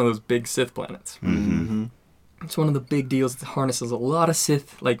 is one of those big Sith planets. It's one of the big deals. It harnesses a lot of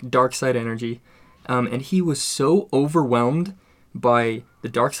Sith, like, dark side energy. And he was so overwhelmed by the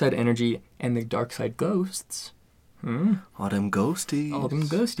dark side energy and the dark side ghosts. All them ghosties. All them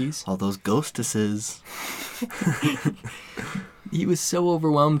ghosties. All those ghostesses. He was so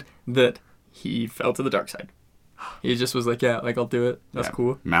overwhelmed that he fell to the dark side. He just was like, yeah, like, I'll do it. That's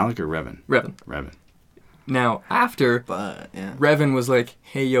cool. Malik or Revan? Revan. Revan. Now, after But, yeah. Revan was like,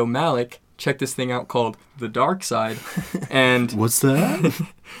 hey, yo, Malik, check this thing out called the dark side. And What's that?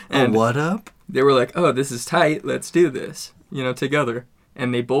 And- what up? they were like, oh, this is tight. Let's do this, together.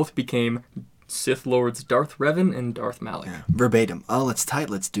 And they both became Sith Lords Darth Revan and Darth Malik. Yeah. Verbatim. Oh, it's tight.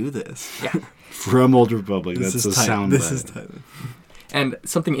 Let's do this. Yeah. From Old Republic. This That's is a tight. sound This bite. is tight. And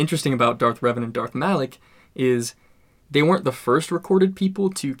something interesting about Darth Revan and Darth Malik is they weren't the first recorded people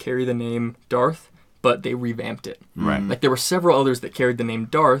to carry the name Darth, but they revamped it. Right. Like, there were several others that carried the name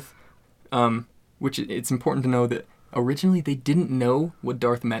Darth, which it's important to know that originally they didn't know what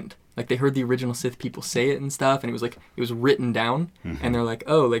Darth meant. Like, they heard the original Sith people say it and stuff, and it was written down, and they're like,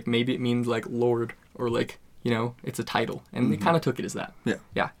 oh, like, maybe it means, like, Lord, or, like, it's a title. And they kind of took it as that. Yeah.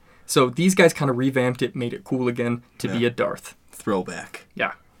 Yeah. So these guys kind of revamped it, made it cool again to be a Darth. Throwback.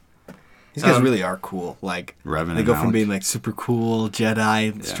 Yeah. These guys really are cool. Like, Revan they and go from Malik. being like super cool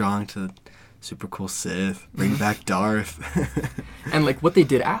Jedi, strong, to super cool Sith. Bring back Darth. And, like, what they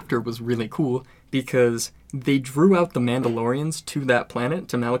did after was really cool because they drew out the Mandalorians to that planet,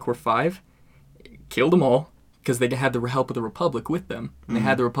 to Malachor 5, killed them all because they had the help of the Republic with them. And they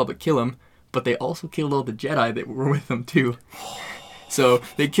had the Republic kill them, but they also killed all the Jedi that were with them, too. So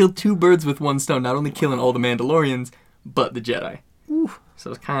they killed two birds with one stone, not only killing all the Mandalorians, but the Jedi.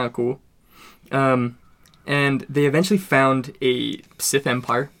 So it's kind of cool. And they eventually found a Sith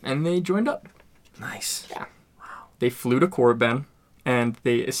Empire, and they joined up. Nice. Yeah. Wow. They flew to Korriban, and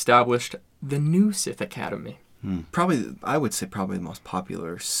they established the new Sith Academy. Probably, I would say probably the most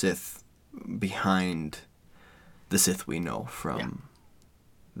popular Sith behind the Sith we know from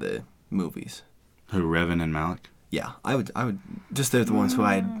the movies. Who, Revan and Malik? Yeah, I would. Just they're the ones who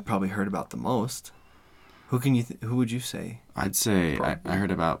I had probably heard about the most. Who would you say? I'd say I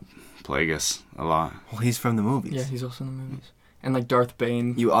heard about Plagueis a lot. Well, he's from the movies. Yeah, he's also in the movies. And like Darth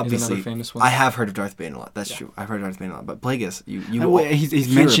Bane You is obviously, another famous one. I have heard of Darth Bane a lot. That's true. I've heard of Darth Bane a lot. But Plagueis, you He's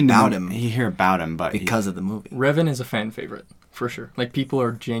hear mentioned about him. him You hear about him, but because of the movie. Revan is a fan favorite, for sure. Like, people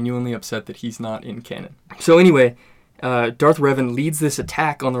are genuinely upset that he's not in canon. So anyway, Darth Revan leads this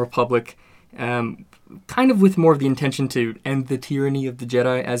attack on the Republic, kind of with more of the intention to end the tyranny of the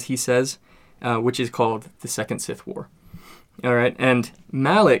Jedi, as he says, which is called the Second Sith War. All right, and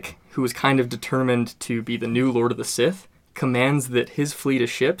Malik, who was kind of determined to be the new Lord of the Sith, commands that his fleet of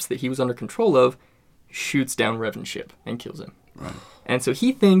ships that he was under control of shoots down Revan's ship and kills him. Right. And so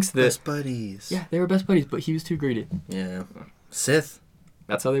he thinks that... Best buddies. Yeah, they were best buddies, but he was too greedy. Yeah. Sith.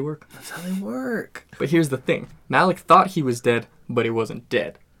 That's how they work. That's how they work. But here's the thing. Malik thought he was dead, but he wasn't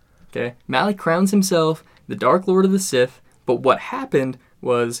dead. Okay? Malik crowns himself the Dark Lord of the Sith, but what happened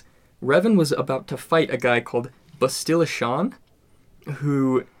was Revan was about to fight a guy called Bastila Shan,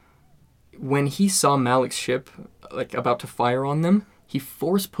 who, when he saw Malik's ship like about to fire on them, he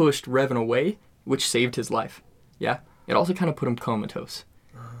force-pushed Revan away, which saved his life. Yeah? It also kind of put him comatose.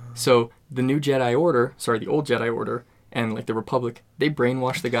 So the new Jedi Order, the old Jedi Order, and like the Republic, they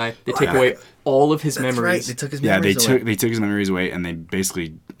brainwash the guy. They take away all of his That's memories. right. They took his memories away. they took his memories away, and they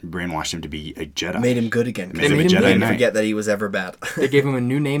basically brainwashed him to be a Jedi. Made him good again. Made him a a Jedi Jedi Didn't Knight. forget that he was ever bad. They gave him a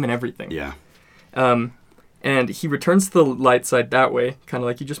new name and everything. Yeah. And he returns to the light side that way, kind of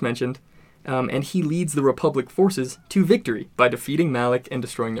like you just mentioned. And he leads the Republic forces to victory by defeating Malik and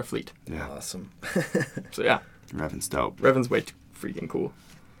destroying their fleet. Yeah. Awesome. So yeah, Revan's dope. Revan's way too freaking cool.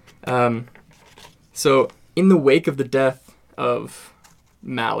 So in the wake of the death of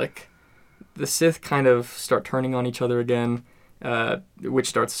Malik, the Sith kind of start turning on each other again, which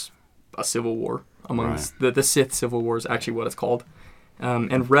starts a civil war amongst the Sith civil war is actually what it's called.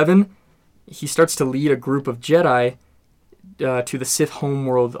 And Revan, he starts to lead a group of Jedi to the Sith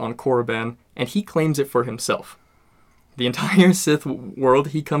homeworld on Korriban, and he claims it for himself. The entire Sith world,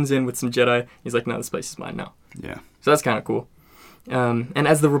 he comes in with some Jedi. He's like, no, this place is mine now. Yeah. So that's kind of cool. And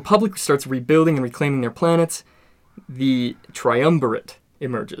as the Republic starts rebuilding and reclaiming their planets, the Triumvirate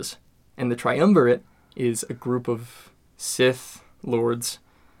emerges. And the Triumvirate is a group of Sith lords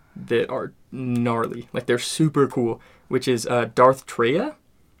that are gnarly. Like, they're super cool, which is Darth Traya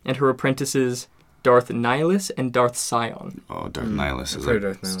and her apprentices Darth Nihilus and Darth Sion. Oh, Darth Nihilus is heard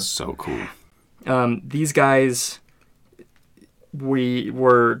Darth Nihilus. so cool. These guys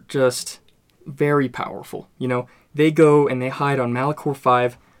were just very powerful. You know, they go and they hide on Malachor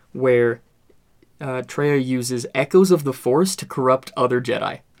 5, where Traya uses echoes of the Force to corrupt other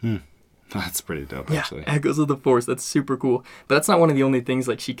Jedi. That's pretty dope, Yeah, actually. echoes of the Force. That's super cool. But that's not one of the only things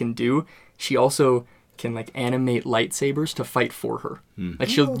like she can do. She also can like animate lightsabers to fight for her. Like,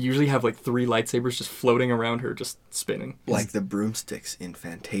 she'll usually have like 3 lightsabers just floating around her, just spinning. Like the broomsticks in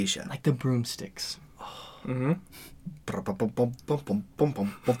Fantasia. Like the broomsticks. That's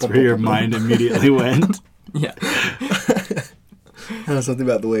where your mind immediately went. Yeah. I don't know, something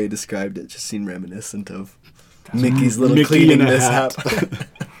about the way he described it just seemed reminiscent of Mickey's little Mickey cleaning in a mishap.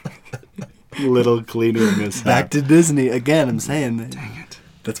 Little cleaning mishap. Back to Disney again. I'm saying that. Dang it.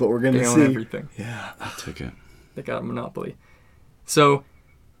 That's what we're gonna They own see. everything. Yeah. I took it. They got a monopoly. So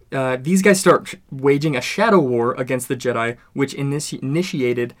these guys start waging a shadow war against the Jedi, which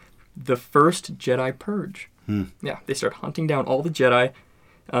initiated the first Jedi Purge. Yeah, they start hunting down all the Jedi.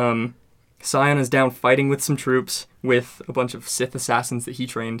 Sion is down fighting with some troops with a bunch of Sith assassins that he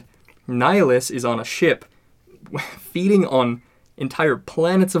trained. Nihilus is on a ship feeding on entire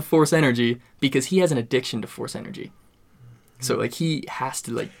planets of Force energy because he has an addiction to Force energy. So, like, he has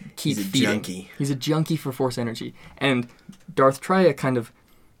to, like, keep He's a feeding. junkie. He's a junkie for Force energy. And Darth Traya kind of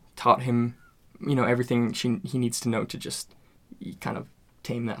taught him, you know, everything he needs to know to just kind of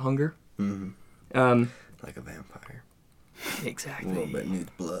tame that hunger. Like a vampire. Exactly. A little bit needs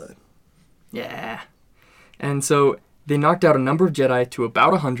blood. Yeah. And so they knocked out a number of Jedi to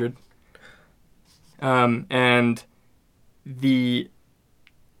about 100. And the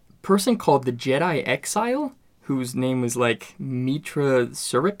person called the Jedi Exile, whose name was like Mitra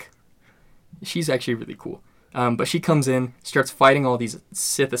Surik, she's actually really cool. But she comes in, starts fighting all these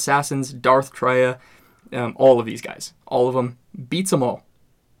Sith assassins, Darth Traya, all of these guys. All of them. Beats them all.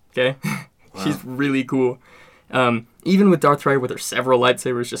 Okay? Wow. She's really cool. Even with Darth Traya, with her several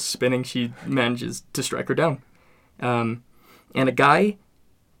lightsabers just spinning, she manages to strike her down. And a guy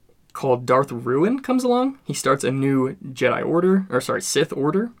called Darth Ruin comes along. He starts a new Sith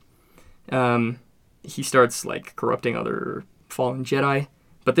order. He starts, like, corrupting other fallen Jedi.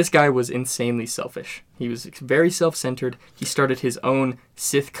 But this guy was insanely selfish. He was very self-centered. He started his own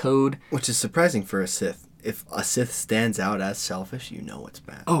Sith code. Which is surprising for a Sith. If a Sith stands out as selfish, you know it's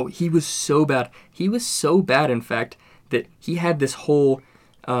bad. Oh, he was so bad. He was so bad, in fact, that he had this whole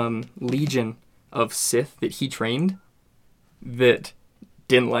legion of Sith that he trained that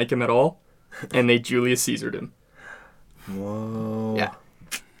didn't like him at all, and they Julius Caesared him. Whoa. Yeah.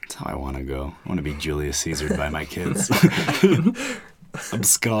 That's how I want to go. I want to be Julius Caesared by my kids.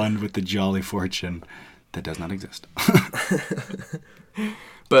 Abscond with the jolly fortune that does not exist.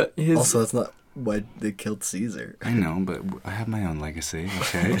 But his... Also, that's not why they killed Caesar. I know, but I have my own legacy,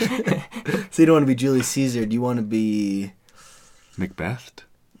 okay? So you don't want to be Julius Caesar. Do you want to be... Macbeth?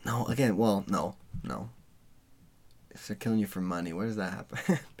 No, again, well, no. If they're killing you for money, where does that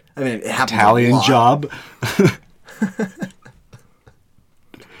happen? I mean, it happens Italian a lot. job?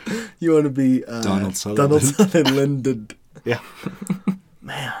 You want to be... Donald Sutherland. Donald Sutherland. Yeah.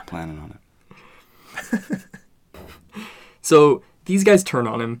 Man. Planning on it. So these guys turn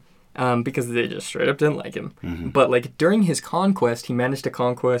on him because they just straight up didn't like him. Mm-hmm. But like during his conquest, he managed to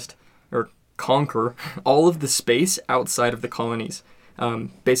conquer all of the space outside of the colonies.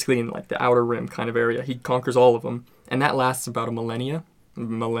 Basically in like the outer rim kind of area. He conquers all of them. And that lasts about a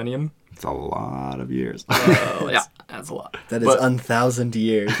millennium. It's a lot of years. Yeah, that's a lot. That is 1,000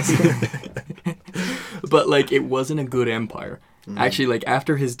 years. But like it wasn't a good empire. Actually, like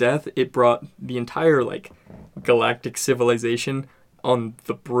after his death, it brought the entire like galactic civilization on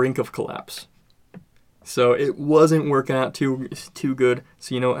the brink of collapse. So it wasn't working out too good.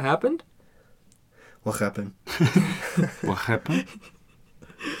 So you know what happened? What happened? What happened?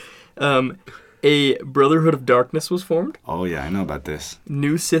 A Brotherhood of Darkness was formed. Oh, yeah, I know about this.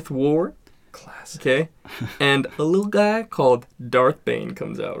 New Sith War. Classic. Okay. And a little guy called Darth Bane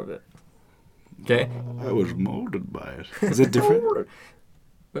comes out of it. Okay. I was molded by it. Is it different?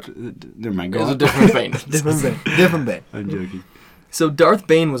 Never mind, go It was on. a different Bane. Different Bane. I'm joking. So Darth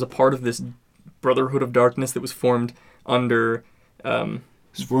Bane was a part of this Brotherhood of Darkness that was formed under...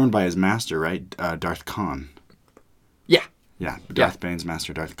 It's formed by his master, right? Darth Khan. Yeah. Yeah, Darth Bane's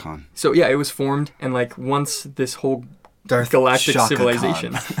master, Darth Khan. So yeah, it was formed, and like once this whole Darth galactic Chaka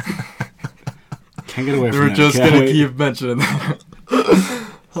civilization... Khan. Can't get away from We're that. just Can't gonna wait. keep mentioning that.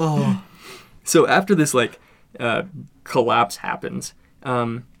 Oh. So after this like collapse happens,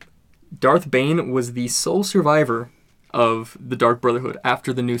 Darth Bane was the sole survivor of the Dark Brotherhood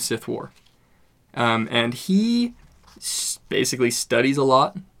after the New Sith War, and he basically studies a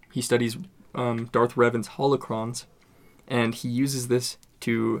lot. He studies Darth Revan's holocrons, and he uses this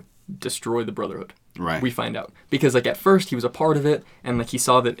to destroy the Brotherhood. Right. We find out because like at first he was a part of it, and like he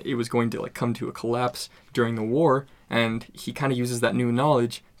saw that it was going to like come to a collapse during the war, and he kind of uses that new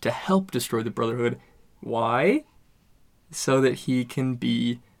knowledge to help destroy the Brotherhood. Why? So that he can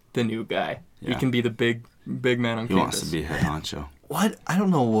be the new guy. Yeah. He can be the big man on He campus. wants to be head honcho. What? I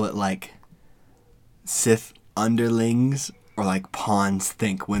don't know what, like, Sith underlings or, like, pawns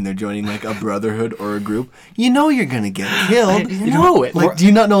think when they're joining, like, a brotherhood or a group. You know you're gonna get killed. You know it. Like, do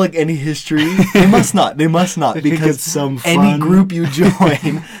you not know, like, any history? They must not. They must not. I think Because it's some any fun- group you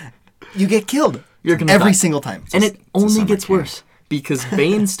join, you get killed. You're gonna every die. single time. And it a only summer gets camp. worse because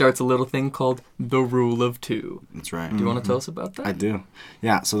Bane starts a little thing called the Rule of Two. That's right. Do you want to tell us about that? I do.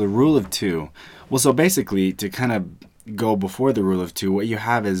 Yeah, so the rule of two. Well, so basically, to kind of go before the rule of two, what you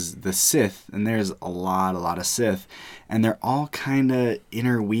have is the Sith, and there's a lot of Sith, and they're all kind of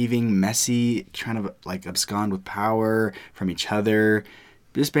interweaving, messy, trying to like abscond with power from each other.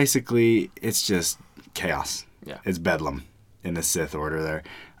 Just basically, it's just chaos. Yeah. It's bedlam in the Sith order there.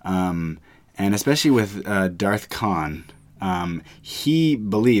 And especially with Darth Khan, he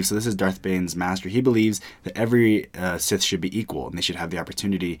believes, so this is Darth Bane's master, he believes that every Sith should be equal and they should have the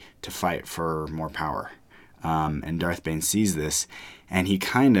opportunity to fight for more power. And Darth Bane sees this, and he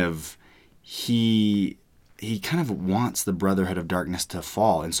kind of wants the Brotherhood of Darkness to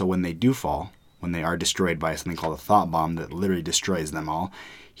fall. And so when they do fall, when they are destroyed by something called a thought bomb that literally destroys them all,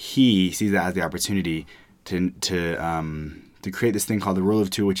 he sees that as the opportunity to create this thing called the Rule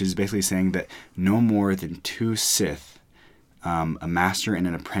of Two, which is basically saying that no more than two Sith, a master and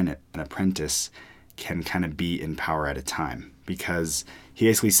an apprentice, can kind of be in power at a time. Because he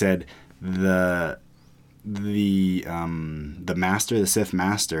basically said the master, the Sith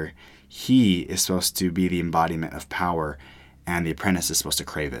master, he is supposed to be the embodiment of power, and the apprentice is supposed to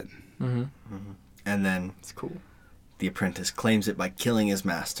crave it. Mm-hmm. Mm-hmm. And then It's cool. the apprentice claims it by killing his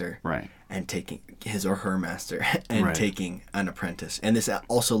master. Right. And taking his or her master and Right. taking an apprentice. And this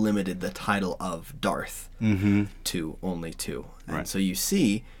also limited the title of Darth to only two. And Right. so you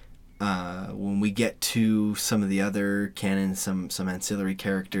see, when we get to some of the other canon, some ancillary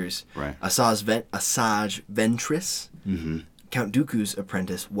characters, Right. Asajj Ventress, Count Dooku's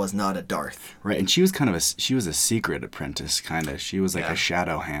apprentice, was not a Darth. Right, and she was kind of she was a secret apprentice, kind of. She was like Yeah. a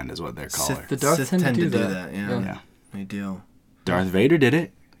shadow hand, is what they call her. The Darth Sith tend to tend do to do that. that, yeah. Yeah. They do. Darth Vader did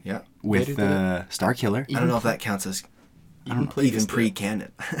it Yeah. with Vader did Starkiller. I don't know if that counts as even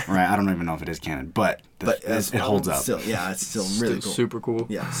pre-canon. Right, I don't even know if it is canon, but, it holds up. Still, yeah, it's still really cool. Super cool.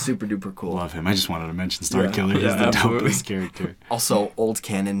 Yeah, super duper cool. Love him. I just wanted to mention Starkiller. Yeah, He's the absolutely. dopest character. Also, old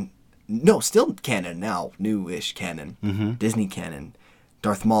canon. No, still canon now. New-ish canon. Mm-hmm. Disney canon.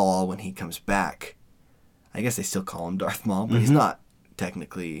 Darth Maul, when he comes back, I guess they still call him Darth Maul, but he's not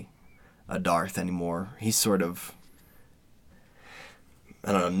technically a Darth anymore. He's sort of,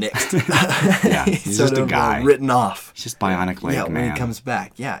 I don't know, nixed. Yeah, he's sort just a of, guy. Written off. He's just bionic leg, Yeah, man. when he comes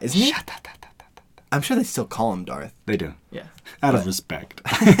back. Yeah, isn't he? I'm sure they still call him Darth. They do. Yeah. Out of respect.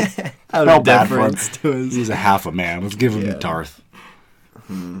 Out Felt of bad for him. deference to his... He's a half a man. Let's give him Yeah. Darth.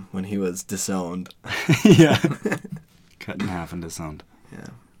 when he was disowned. Yeah. Cut in half and disowned. Yeah.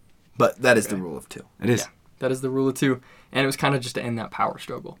 But that is the rule of 2. It is. Yeah. That is the rule of 2. And it was kind of just to end that power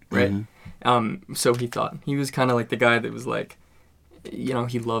struggle, right? So he thought. He was kind of like the guy that was like, he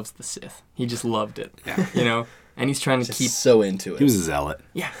loves the Sith. He just loved it. Yeah. And he's trying to Just keep... so into it. He was a zealot.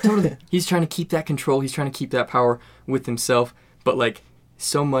 Yeah, totally. He's trying to keep that control. He's trying to keep that power with himself. But, like,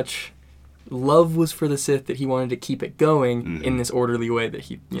 so much love was for the Sith that he wanted to keep it going in this orderly way that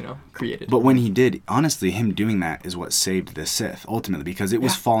he, created. But when he did, honestly, him doing that is what saved the Sith, ultimately, because it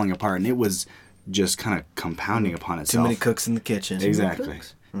was falling apart and it was just kind of compounding upon itself. Too many cooks in the kitchen. Exactly.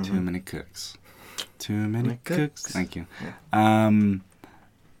 Too many cooks. Too many cooks. Thank you.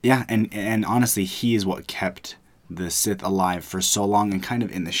 Yeah, and honestly, he is what kept the Sith alive for so long, and kind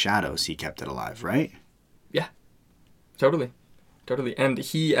of in the shadows he kept it alive, right? Yeah, totally. And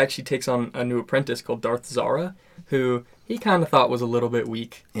he actually takes on a new apprentice called Darth Zara, who he kind of thought was a little bit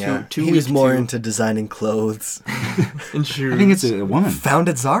weak. Yeah, too he was weak more to- into designing clothes. and shoes. I think it's a woman.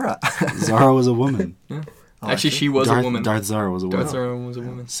 Founded Zara. Zara was a woman. Actually, she was a woman. Darth Zara was a woman. Darth Zara was a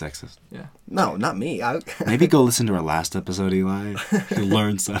woman. Sexist. Yeah. No, not me. Maybe go listen to our last episode, Eli. You'll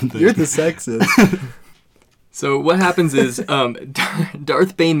learn something. You're the sexist. So what happens is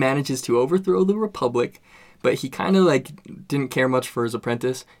Darth Bane manages to overthrow the Republic, but he kind of didn't care much for his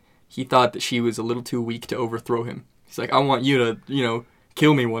apprentice. He thought that she was a little too weak to overthrow him. He's like, I want you to,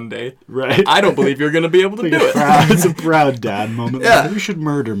 kill me one day. Right. I don't believe you're going to be able to do it. It's a proud dad moment. Yeah. You should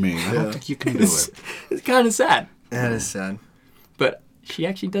murder me. I don't think you can do it. It's kind of sad. That is sad. But she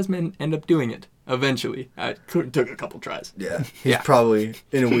actually does end up doing it eventually. It took a couple tries. Yeah. He's probably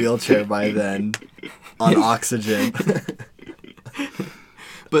in a wheelchair by then, on oxygen.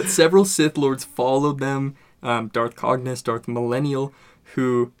 But several Sith Lords followed them. Darth Cognus, Darth Millennial,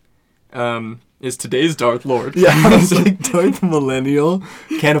 who is today's Darth Lord. Yeah, I was like, Darth Millennial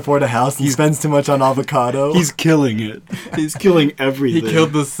can't afford a house and spends too much on avocado. He's killing it. He's killing He everything.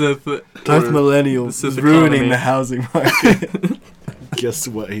 killed the Sith. Darth Millennial the is Sith ruining economy. the housing market. Guess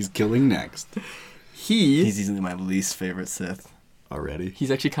what he's killing next? He's He's easily my least favorite Sith. Already?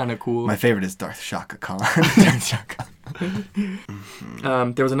 actually kind of cool. My favorite is Darth Chaka Khan. Darth Chaka.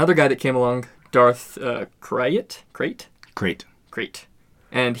 There was another guy that came along, Darth Crate, Great.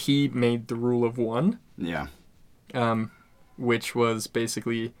 and he made the rule of 1, Yeah. which was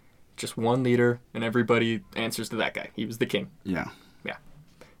basically just one leader, and everybody answers to that guy. He was the king. Yeah.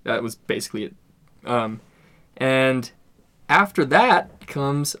 That was basically it. And after that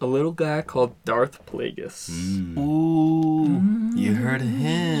comes a little guy called Darth Plagueis. Ooh. You heard of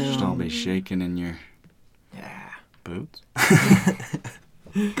him. Should all be shaking in your Yeah. boots.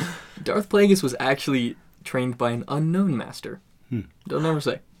 Darth Plagueis was actually trained by an unknown master. Don't ever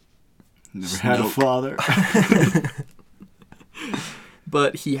say. Never had a Snoke. father.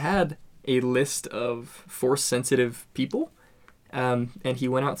 But he had a list of Force-sensitive people, and he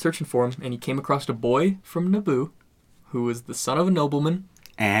went out searching for him, and he came across a boy from Naboo, who was the son of a nobleman.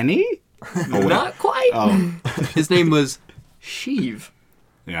 Annie? Not quite. Oh. His name was Sheev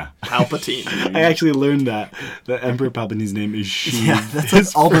Yeah. Palpatine. I actually learned that. The Emperor Palpatine's name is Sheev. Yeah, that's like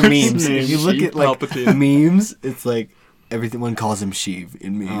all the first memes. name, If you look Sheev at like Palpatine. memes, it's like everyone calls him Sheev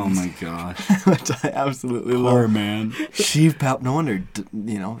in memes. Oh my gosh. Which I absolutely Poor love. man. Sheev Palp. No wonder,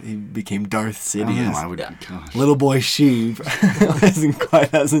 he became Darth I don't know. I Sidious. would. Yeah. Gosh. Little boy Sheev isn't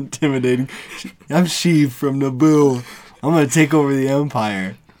quite as intimidating. I'm Sheev from Naboo. I'm gonna take over the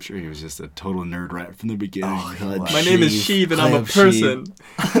Empire. I'm sure he was just a total nerd right from the beginning. Oh, he was. My name is Sheev, and I'm a I am person.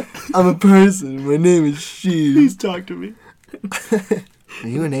 I'm a person. My name is Sheev. Please talk to me. Are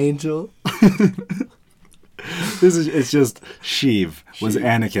you an angel? It's just Sheev was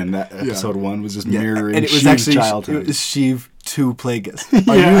Anakin. That episode 1 was just mirroring and it was Sheev's actually childhood. it was Sheev to Plagueis.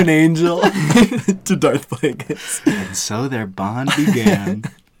 Are Yeah. you an angel? To Darth Plagueis. And so their bond began.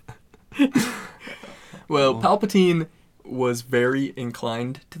 Well, Palpatine was very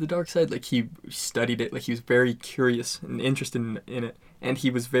inclined to the dark side. Like, he studied it. Like, he was very curious and interested in it. And he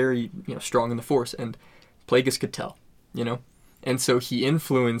was very, strong in the Force. And Plagueis could tell, And so he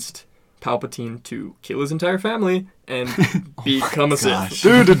influenced Palpatine to kill his entire family and become a Sith.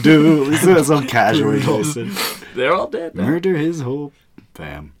 Do. He's doing it so casually, Jason. They're all dead now. Murder his whole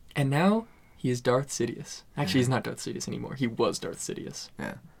fam. And now he is Darth Sidious. Actually, he's not Darth Sidious anymore. He was Darth Sidious.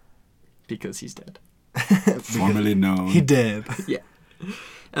 Yeah. Because he's dead. Formerly known. He did. Yeah.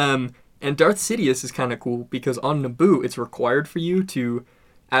 And Darth Sidious is kind of cool because on Naboo, it's required for you to,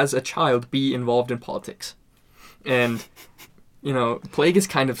 as a child, be involved in politics. And, Plagueis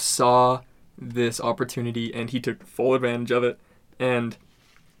kind of saw this opportunity and he took full advantage of it. And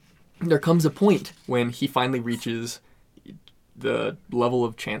there comes a point when he finally reaches the level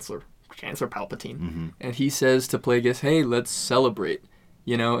of Chancellor Palpatine. Mm-hmm. And he says to Plagueis, hey, let's celebrate,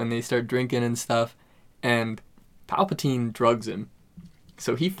 and they start drinking and stuff. And Palpatine drugs him.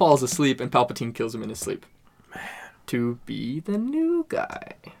 So he falls asleep and Palpatine kills him in his sleep. Man. To be the new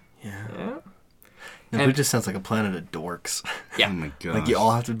guy. Yeah. And It just sounds like a planet of dorks. Yeah. Oh my god. Like, you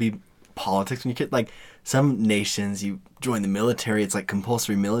all have to be politics when you're kid. Like, some nations, you join the military. It's like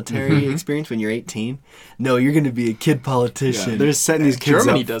compulsory military experience when you're 18. No, you're going to be a kid politician. Yeah, they're setting these kids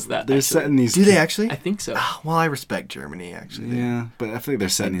Germany up. does that. They're actually. setting these Do they actually? I think so. Well, I respect Germany, actually. Yeah, but I feel like they're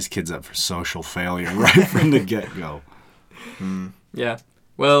setting these kids up for social failure right from the get-go. Yeah.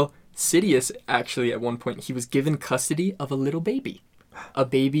 Well, Sidious actually, at one point, he was given custody of a little baby. A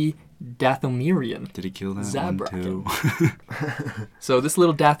baby Dathomirian. Did he kill that Zabrakin. one too? So this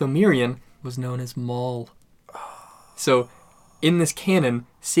little Dathomirian was known as Maul. So in this canon,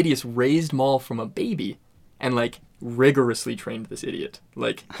 Sidious raised Maul from a baby and rigorously trained this idiot.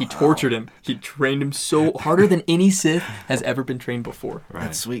 He tortured him. He trained him so harder than any Sith has ever been trained before. Right.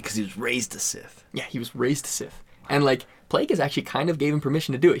 That's sweet because he was raised a Sith. Yeah, he was raised a Sith. And Plagueis actually kind of gave him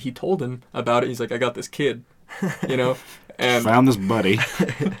permission to do it. He told him about it. He's like, I got this kid, And Found this buddy.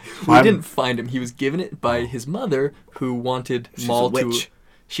 he didn't find him. He was given it by his mother, who wanted Maul a witch.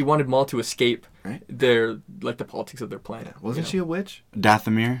 She wanted Maul to escape Right. the politics of their planet. Wasn't she a witch?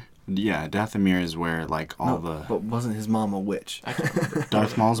 Dathomir? Yeah, Dathomir is where But wasn't his mom a witch? I can't remember.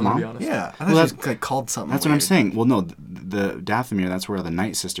 Darth Maul's I'm gonna mom? be honest. Yeah, I thought Well, she was called something. That's what I'm weird. saying. Well, no, the Dathomir, that's where the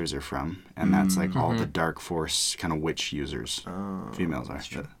Night Sisters are from. And that's all the Dark Force kind of witch users. Females are.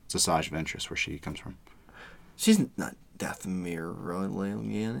 It's Asajj Ventress where she comes from. She's not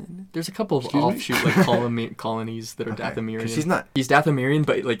Dathomirian. There's a couple of Excuse me? offshoot colonies that are Okay, Dathomirian. 'cause she's not- He's Dathomirian,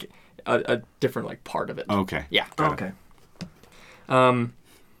 but a different part of it. Okay. Yeah. Got it. Okay.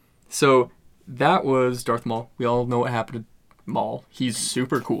 So that was Darth Maul. We all know what happened to Maul. He's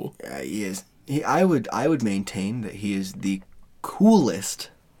super cool. Yeah, he is. I would maintain that he is the coolest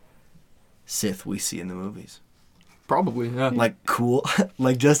Sith we see in the movies. Probably. Yeah. Like cool,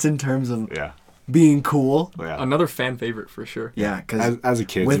 like just in terms of Yeah. being cool. Yeah. Another fan favorite for sure. Yeah, because As a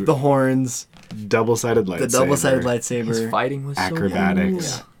kid, with the horns, double-sided lightsaber. the double-sided His lightsaber. fighting was Acrobatics.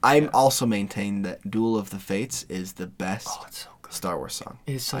 so cool. I'm also maintain that Duel of the Fates is the best It's so good. Star Wars song.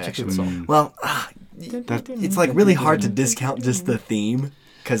 It's such I a actually- good song. Well, it's like really hard to discount just the theme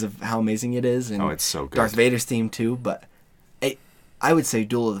because of how amazing it is, and Oh, it's so good. Darth Vader's theme too. But I would say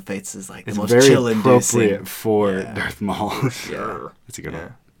Duel of the Fates is like It's the most very chill-inducing. appropriate for Yeah. Darth Maul. Sure. That's a good Yeah.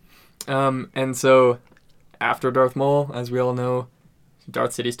 one. And so after Darth Maul, as we all know,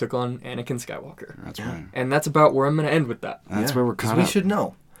 Darth Sidious took on Anakin Skywalker. That's right. And that's about where I'm going to end with that. That's Yeah, where we're 'cause caught we up. should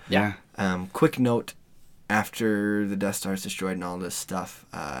know. Yeah. Quick note: after the Death Star is destroyed and all this stuff,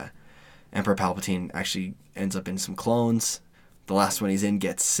 Emperor Palpatine actually ends up in some clones. The last one he's in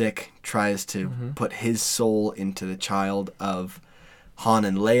gets sick, tries to put his soul into the child of Han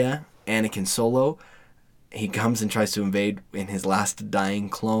and Leia, Anakin Solo. He comes and tries to invade in his last dying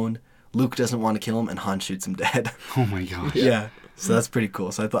clone. Luke doesn't want to kill him, and Han shoots him dead. Oh my gosh. Yeah. So that's pretty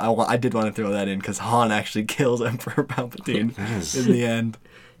cool. So I thought I did want to throw that in because Han actually kills Emperor Palpatine That is- in the end.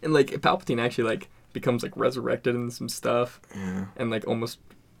 And Palpatine actually becomes resurrected and some stuff. Yeah. And almost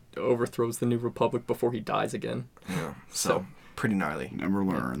overthrows the New Republic before he dies again. Yeah. So pretty gnarly. Never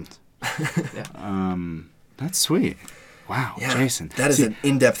learned. Yeah. That's sweet. Wow, Yeah, Jason. that is See, an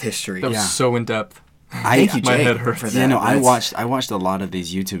in-depth history. That was Yeah. so in depth. Thank you, My Jay, head hurts. for that. Yeah, no, I That's- watched a lot of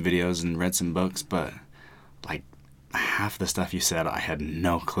these YouTube videos and read some books, but half the stuff you said, I had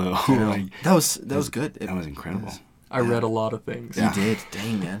no clue. That was good. That was incredible. I read a lot of things. You did.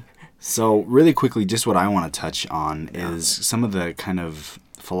 Dang, man. So really quickly, just what I want to touch on is some of the kind of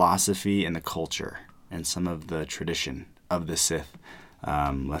philosophy and the culture and some of the tradition of the Sith,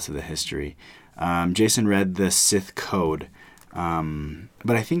 less of the history. Jason read the Sith Code,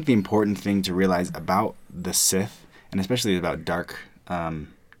 but I think the important thing to realize about the Sith and especially about dark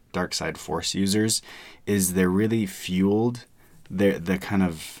side Force users, is they're really fueled. The kind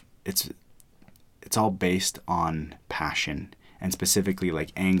of it's all based on passion, and specifically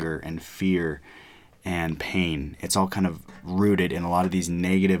like anger and fear and pain. It's all kind of rooted in a lot of these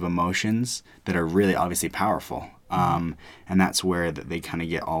negative emotions that are really obviously powerful. And that's where they kind of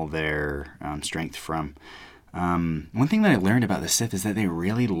get all their strength from. One thing that I learned about the Sith is that they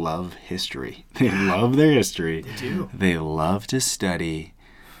really love history. They love their history. They do. They love to study.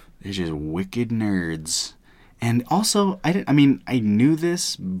 They're just wicked nerds. And also, I knew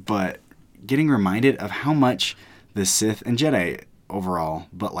this, but getting reminded of how much the Sith and Jedi overall,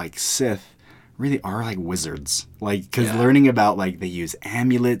 but like Sith, really are like wizards. Like, because learning about, like, they use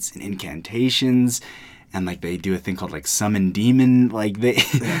amulets and incantations, and like they do a thing called like summon demon. Like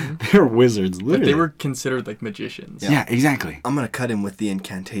they're wizards, literally. But they were considered like magicians. Yeah, exactly. I'm gonna cut in with the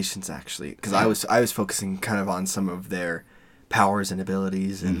incantations actually, because I was focusing kind of on some of their powers and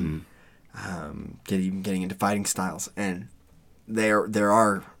abilities, and getting into fighting styles, and there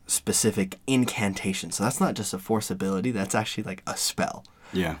are specific incantations. So that's not just a Force ability; that's actually like a spell.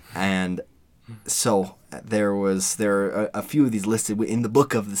 Yeah. And so there are a few of these listed in the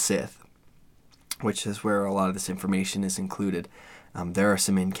Book of the Sith, which is where a lot of this information is included. There are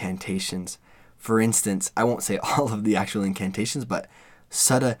some incantations. For instance, I won't say all of the actual incantations, but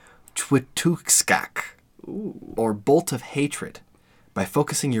Sutta Twituxkak, or Bolt of Hatred. By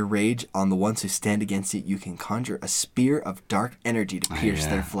focusing your rage on the ones who stand against it, you can conjure a spear of dark energy to pierce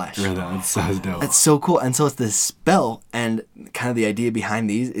their flesh. Really, that's so dope. That's so cool. And so it's this spell, and kind of the idea behind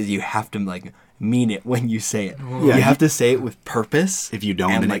these is you have to like mean it when you say it. Yeah. You have to say it with purpose. If you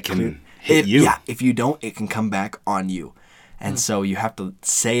don't, and then like, it can hit you. Yeah, if you don't, it can come back on you. And so you have to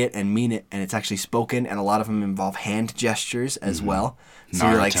say it and mean it, and it's actually spoken, and a lot of them involve hand gestures as well. So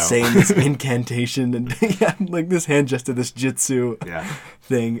you're like Naruto. saying this incantation and like this hand gesture, this jutsu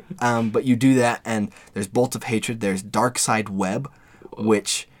thing. But you do that, and there's Bolt of Hatred, there's Dark Side Web,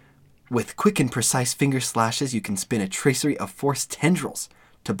 which with quick and precise finger slashes, you can spin a tracery of Force tendrils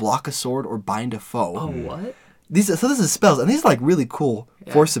to block a sword or bind a foe. Oh, what? This is spells, and these are like really cool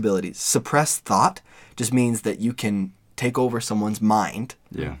Force abilities. Suppress Thought just means that you can take over someone's mind.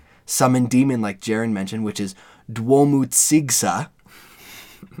 Yeah. Summon Demon, like Jaren mentioned, which is Dwomutsigsa.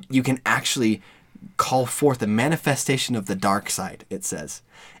 You can actually call forth a manifestation of the dark side, it says.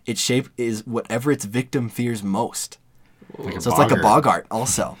 Its shape is whatever its victim fears most. Like a So it's like a boggart. boggart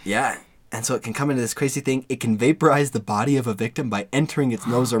also. Yeah. And so it can come into this crazy thing. It can vaporize the body of a victim by entering its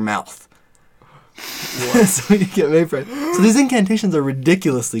nose or mouth. So you get vaporized. So these incantations are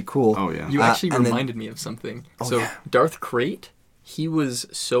ridiculously cool. Oh, yeah. You actually and then- reminded me of something. Oh, So yeah. Darth Krayt, he was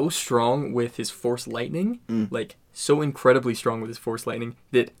so strong with his Force lightning, like so incredibly strong with his Force lightning,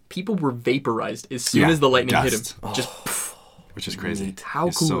 that people were vaporized as soon Yeah, as the lightning hit dust. him. Just poof. Which is crazy. Neat. How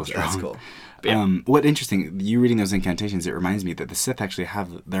It's cool so is that? strong. That's cool. Yeah. What interesting, you reading those incantations, it reminds me that the Sith actually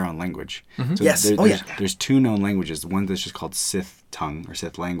have their own language. So Yes. Oh, yeah. There's two known languages. One that's just called Sith tongue, or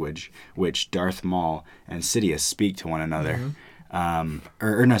Sith language, which Darth Maul and Sidious speak to one another.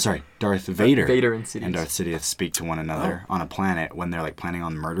 Darth Vader. Vader and Sidious. And Darth Sidious speak to one another on a planet when they're like planning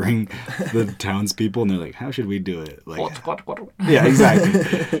on murdering the townspeople, and they're like, "How should we do it?" Like, yeah,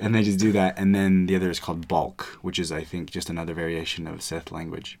 exactly. And they just do that. And then the other is called Bulk, which is, I think, just another variation of Sith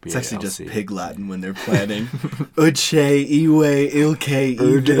language. It's actually just BALC. pig Latin when they're planning. Uche, Iwe, Ilke,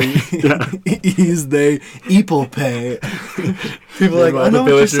 Ide, Is they, Ipolpe. People are like, I know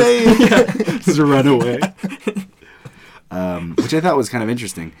what you're saying. Just run away. Which I thought was kind of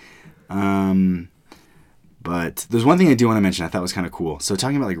interesting. But there's one thing I do want to mention I thought was kind of cool. So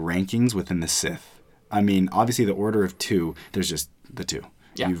talking about like rankings within the Sith. I mean, obviously the order of two, there's just the two.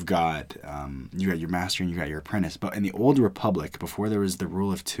 Yeah. You've got your master and you got your apprentice. But in the Old Republic, before there was the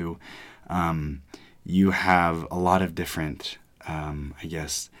rule of two, you have a lot of different, I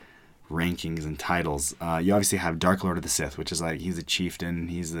guess, rankings and titles. You obviously have Dark Lord of the Sith, which is like he's a chieftain,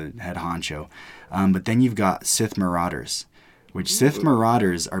 he's the head honcho. But then you've got Sith Marauders, which Sith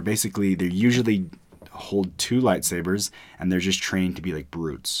Marauders are basically, they usually hold two lightsabers, and they're just trained to be like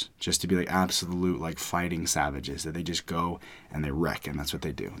brutes, just to be like absolute like fighting savages, that they just go and they wreck, and that's what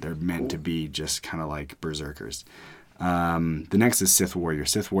they do. They're meant to be just kind of like berserkers. The next is Sith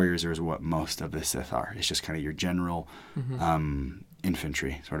Warriors. Sith Warriors is what most of the Sith are. It's just kind of your general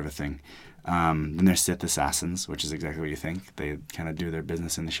infantry sort of a thing. Then there's Sith Assassins, which is exactly what you think. They kind of do their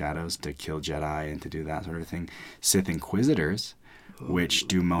business in the shadows to kill Jedi and to do that sort of thing. Sith Inquisitors, which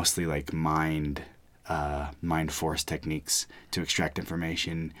do mostly like mind force techniques to extract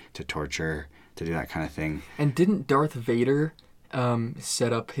information, to torture, to do that kind of thing. And didn't Darth Vader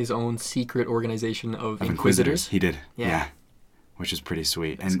set up his own secret organization of Inquisitors. Inquisitors. He did. Yeah. Yeah. Which is pretty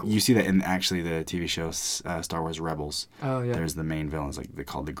sweet. That's and cool. you see that in actually the TV show Star Wars Rebels. Oh, yeah. There's the main villains, like they're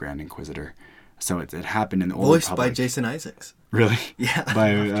called the Grand Inquisitor. So it happened in the Old Voiced Republic. by Jason Isaacs. Really? Yeah.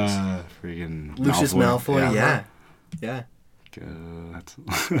 By freaking Lucius Malfoy. Yeah. Yeah.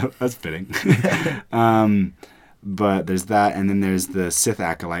 That's fitting. But there's that, and then there's the Sith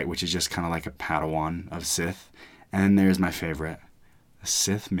Acolyte, which is just kind of like a Padawan of Sith. And then there's my favorite, the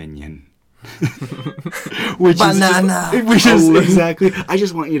Sith Minion. Which Banana. is exactly. I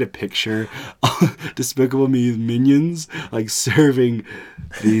just want you to picture Despicable Me minions like serving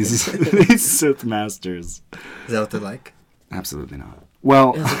these Sith masters. Is that what they're like? Absolutely not.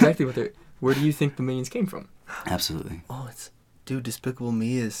 Well, Yeah, that's exactly what they're... Where do you think the minions came from? absolutely. Oh, Dude, Despicable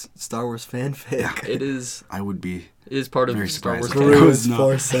Me is Star Wars fanfic. It is I would be part of very the Star Wars surprised if canon. it Gru was is not.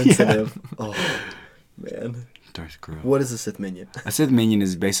 Force sensitive. Oh, man. Darth Gru. What is a Sith minion? A Sith minion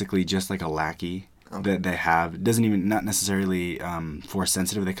is basically just like a lackey Okay. that they have. It doesn't even, not necessarily force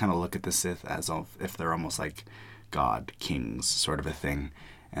sensitive. They kind of look at the Sith as if they're almost like god, kings, sort of a thing.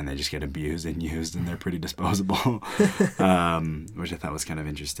 And they just get abused and used, and they're pretty disposable, which I thought was kind of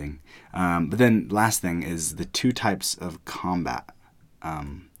interesting. But then last thing is the two types of combat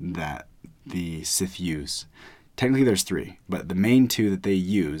that the Sith use. Technically there's three, but the main two that they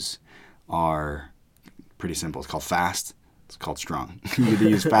use are pretty simple. It's called fast. It's called strong. You either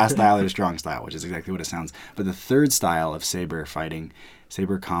use fast style or strong style, which is exactly what it sounds. But the third style of saber fighting,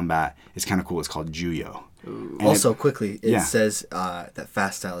 saber combat, is kind of cool. It's called Juyo. And Also, quickly, it yeah. says that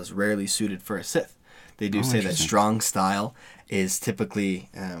fast style is rarely suited for a Sith. They do say that interesting. strong style is typically,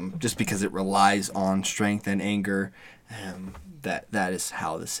 just because it relies on strength and anger, that is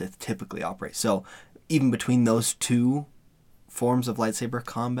how the Sith typically operate. So even between those two forms of lightsaber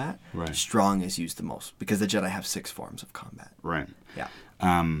combat, Right. strong is used the most, because the Jedi have 6 forms of combat. Right. Yeah.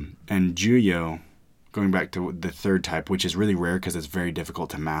 And Juyo, going back to the third type, which is really rare because it's very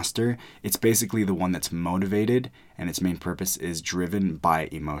difficult to master, it's basically the one that's motivated, and its main purpose is driven by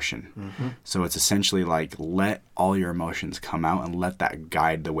emotion. Mm-hmm. So it's essentially like, let all your emotions come out and let that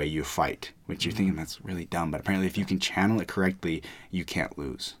guide the way you fight, which you're thinking that's really dumb, but apparently if you can channel it correctly, you can't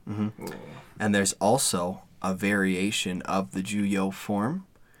lose. Mm-hmm. And there's also a variation of the Juyo form,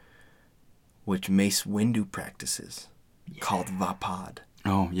 which Mace Windu practices, called Vapad.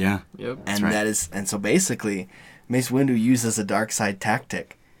 Oh, yeah. Yep. And right. and so basically, Mace Windu uses a dark side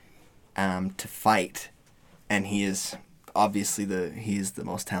tactic to fight, and he is obviously the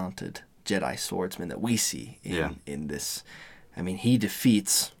most talented Jedi swordsman that we see in this. I mean, he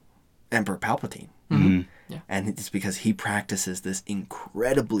defeats Emperor Palpatine. Mm-hmm. Yeah. And it's because he practices this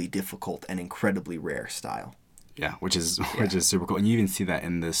incredibly difficult and incredibly rare style. Yeah, which is super cool. And you even see that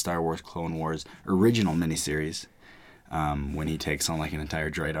in the Star Wars Clone Wars original miniseries, when he takes on like an entire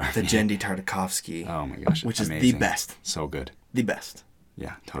droid army. The Genndy Tartakovsky. Oh my gosh, which amazing. is the best. So good. The best.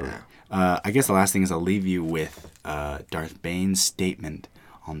 Yeah, totally. I guess the last thing is I'll leave you with Darth Bane's statement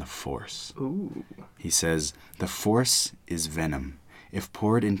on the Force. Ooh. He says, "The Force is venom. If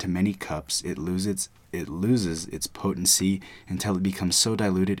poured into many cups, it loses its potency until it becomes so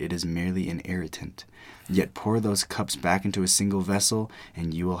diluted it is merely an irritant. Yet pour those cups back into a single vessel,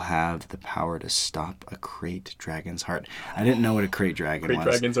 and you will have the power to stop a crate dragon's heart." I didn't know what a crate dragon Great was.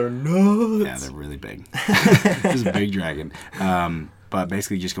 dragons are nuts. Yeah, they're really big. Just a big dragon. But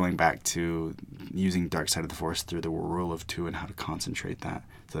basically just going back to using dark side of the Force through the rule of 2 and how to concentrate that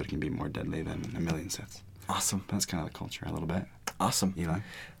so that it can be more deadly than a million Siths. Awesome. That's kind of the culture a little bit. Awesome. Eli?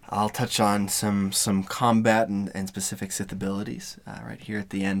 I'll touch on some combat and specific Sith abilities right here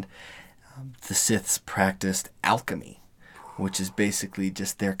at the end. The Siths practiced alchemy, which is basically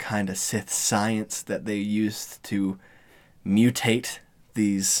just their kind of Sith science that they used to mutate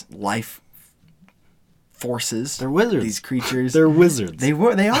these life forces. They're wizards. These creatures. They're wizards. They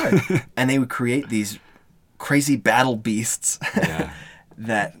are. And they would create these crazy battle beasts Yeah.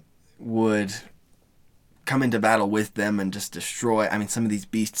 that would come into battle with them and just destroy. I mean, some of these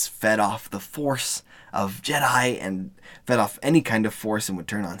beasts fed off the force of Jedi and fed off any kind of force and would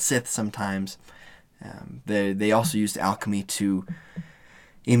turn on Sith sometimes. They also used alchemy to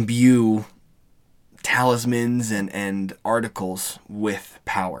imbue talismans and articles with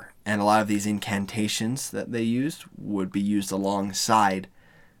power. And a lot of these incantations that they used would be used alongside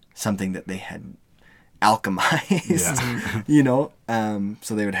something that they had alchemized. Yeah.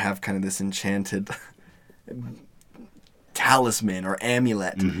 So they would have kind of this enchanted talisman or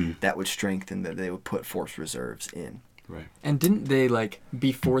amulet that would strengthen, that they would put force reserves in. Right. And didn't they, like,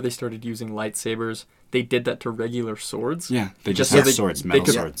 before they started using lightsabers, they did that to regular swords? Yeah. They just so had they- swords, they metal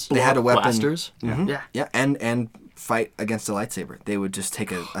could swords. They had a weapon. Blasters? Mhm. Yeah. Yeah, and fight against a lightsaber. They would just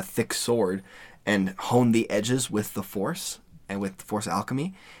take a thick sword and hone the edges with the Force and with the Force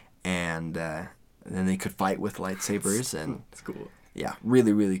alchemy, and then they could fight with lightsabers. And It's cool. yeah,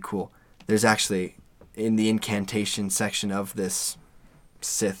 really, really cool. There's actually, in the incantation section of this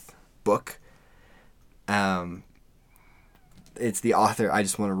Sith book, it's the author, I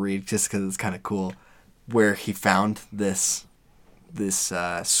just want to read just because it's kind of cool, where he found this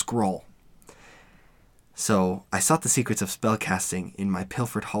scroll. So, I sought the secrets of spellcasting in my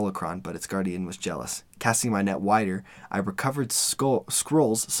pilfered holocron, but its guardian was jealous. Casting my net wider, I recovered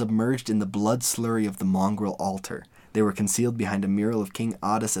scrolls submerged in the blood slurry of the mongrel altar. They were concealed behind a mural of King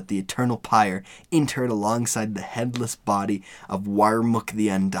Adus at the Eternal Pyre, interred alongside the headless body of Warmuk the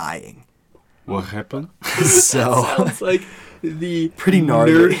Undying. What happened? So, Sounds like the pretty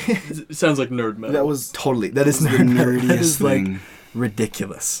gnarly. Sounds like nerd metal. That is the nerd metal. nerdiest That is like thing.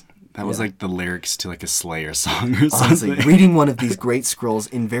 ridiculous. That was like the lyrics to like a Slayer song or Honestly, something. reading one of these great scrolls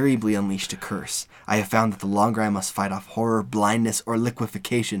invariably unleashed a curse. I have found that the longer I must fight off horror, blindness, or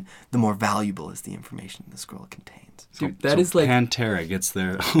liquefaction, the more valuable is the information the scroll contains. Dude, that is like Pantera gets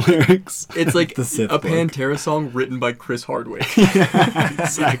their lyrics. it's like The Sith a book. Pantera song written by Chris Hardwick.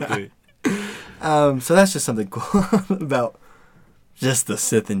 Exactly. So that's just something cool about just the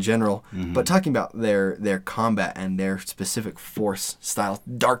Sith in general. Mm-hmm. But talking about their combat and their specific Force style,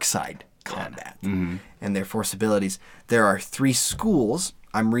 dark side combat, Mm-hmm. and their Force abilities, there are 3 schools.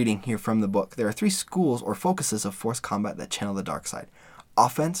 I'm reading here from the book. There are 3 schools or focuses of Force combat that channel the dark side: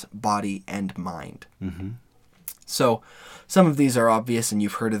 offense, body, and mind. Mm-hmm. So some of these are obvious and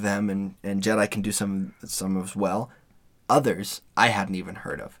you've heard of them, and Jedi can do some as well. Others I hadn't even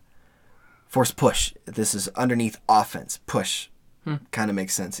heard of. Force push. This is underneath offense. Push. Kind of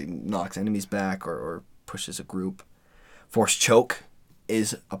makes sense. He knocks enemies back or pushes a group. Force choke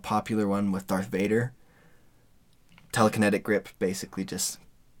is a popular one with Darth Vader. Telekinetic grip basically just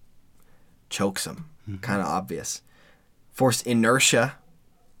chokes him. Kind of obvious. Force inertia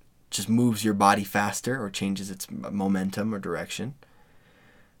just moves your body faster or changes its momentum or direction.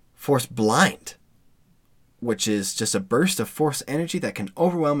 Force blind, which is just a burst of Force energy that can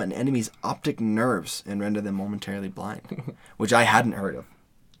overwhelm an enemy's optic nerves and render them momentarily blind, which I hadn't heard of.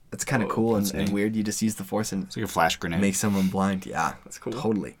 It's kind of cool and weird. You just use the Force and It's like a flash grenade. make someone blind. Yeah, That's cool.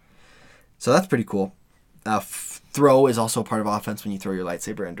 Totally. So that's pretty cool. Throw is also a part of offense when you throw your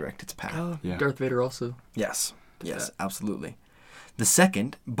lightsaber and direct its path. Oh, Yeah. Darth Vader also. Yes, yes, that. absolutely. The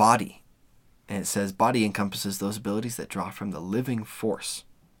second, body. And it says, body encompasses those abilities that draw from the living Force.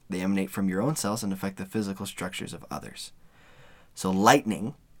 They emanate from your own cells and affect the physical structures of others. So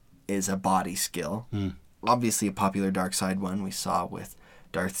lightning is a body skill. Obviously a popular dark side one we saw with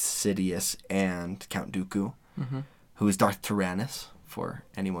Darth Sidious and Count Dooku, who is Darth Tyrannus, for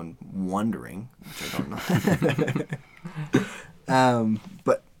anyone wondering, which I don't know.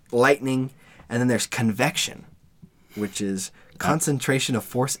 But lightning, and then there's convection, which is concentration of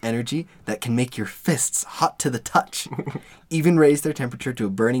Force energy that can make your fists hot to the touch, even raise their temperature to a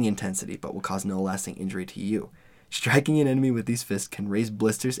burning intensity, but will cause no lasting injury to you. Striking an enemy with these fists can raise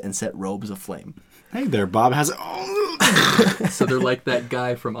blisters and set robes aflame. Hey there, Bob has it. So they're like that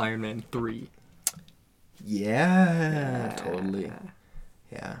guy from Iron Man 3. Yeah, totally.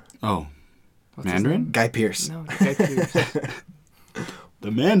 Yeah. Oh, What's his Mandarin? name? Guy Pearce. No, the guy Pierce.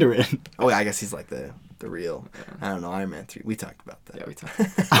 The Mandarin. Oh, yeah, I guess he's like the real, I don't know, Iron Man 3. We talked about that. Yeah, we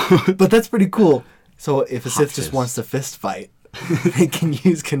talked. But that's pretty cool. So if a Sith just fist. wants to fist fight, they can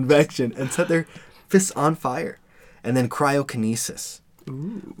use convection and set their fists on fire. And then cryokinesis,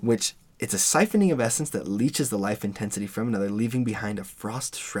 which it's a siphoning of essence that leaches the life intensity from another, leaving behind a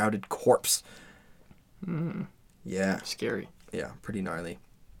frost-shrouded corpse. Yeah, Scary. yeah, pretty gnarly.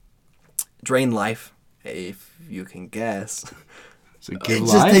 Drain life, if you can guess. So It give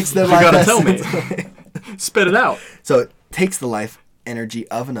just life? takes their You life gotta tell me. essence. Spit it out. So it takes the life energy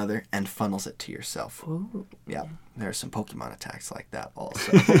of another and funnels it to yourself. Ooh. Yeah, there are some Pokemon attacks like that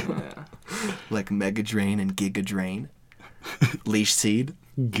also. Yeah. Like Mega Drain and Giga Drain. Leash Seed.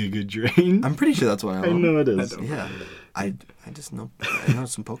 Giga Drain. I'm pretty sure that's what I I own. know it is. Yeah, I just know. I know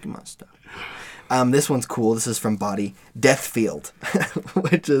some Pokemon stuff. This one's cool. This is from Body. Death Field,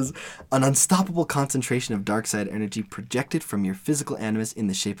 which is an unstoppable concentration of dark side energy projected from your physical animus in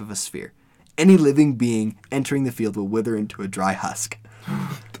the shape of a sphere. Any living being entering the field will wither into a dry husk.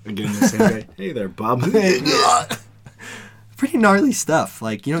 Again, the same guy. Hey there, Bob. Pretty gnarly stuff.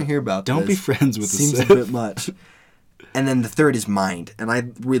 Like, you don't hear about Don't be this. friends with the Seems Sith. a bit much. And then the third is Mind. And I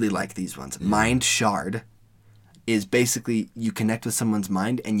really like these ones. Mind Shard is basically you connect with someone's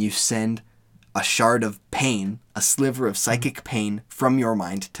mind and you send a shard of pain, a sliver of psychic pain from your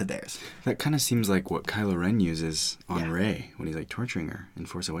mind to theirs. That kind of seems like what Kylo Ren uses on Yeah. Rey when he's like torturing her in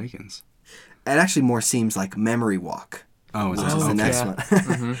Force Awakens. It actually more seems like memory walk. Oh, is Which that is the okay. next yeah. one.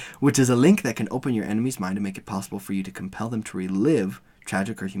 Mm-hmm. Which is a link that can open your enemy's mind and make it possible for you to compel them to relive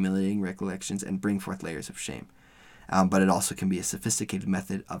tragic or humiliating recollections and bring forth layers of shame. But it also can be a sophisticated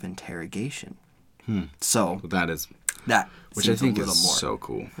method of interrogation. So Well, that is, that which I seems think a little is more. so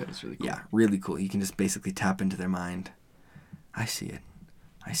cool. That is really cool. Yeah, really cool. You can just basically tap into their mind. I see it.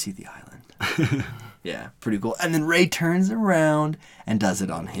 I see the island. Yeah, pretty cool. And then Rey turns around and does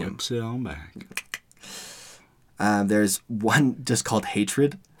it on him. Flips it on back. There's one just called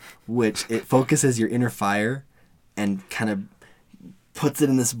Hatred, which it focuses your inner fire and kind of puts it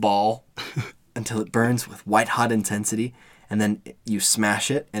in this ball until it burns with white hot intensity, and then you smash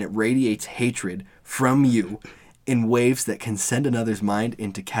it and it radiates hatred from you in waves that can send another's mind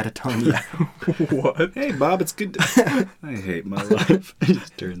into catatonia. What? Hey, Bob, it's good to... I hate my life. It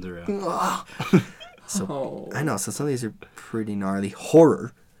just turns around. So I know, so some of these are pretty gnarly.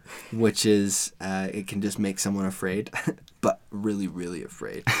 Horror, which is it can just make someone afraid, but really, really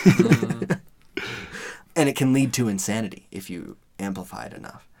afraid. And it can lead to insanity if you amplify it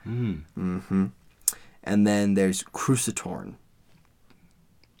enough. Mm-hmm. And then there's crucitorn.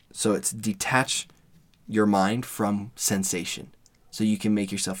 So it's detach your mind from sensation. So you can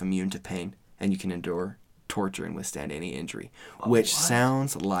make yourself immune to pain, and you can endure torture and withstand any injury. Which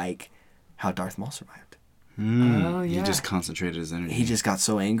sounds like how Darth Maul survived. Oh, He yeah. just concentrated his energy. He just got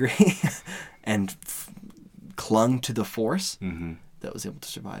so angry and clung to the Force that was able to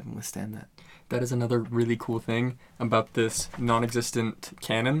survive and withstand that. That is another really cool thing about this non-existent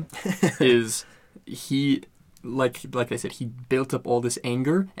canon is he, like I said, he built up all this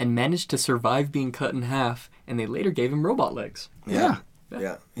anger and managed to survive being cut in half, and they later gave him robot legs. Yeah.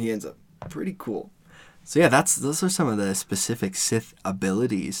 He ends up pretty cool. So yeah, those are some of the specific Sith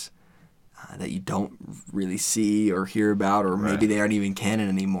abilities that you don't really see or hear about, or maybe they aren't even canon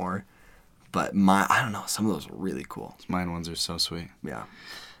anymore. But I don't know, some of those are really cool. Mine ones are so sweet. Yeah.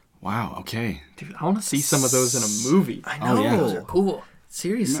 Wow, okay. Dude, I want to see some of those in a movie. I know. Oh, yeah. Those are cool.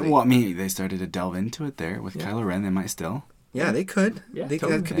 Seriously. Well, I mean, they started to delve into it there with Kylo Ren. They might still. Yeah, they could. Yeah, That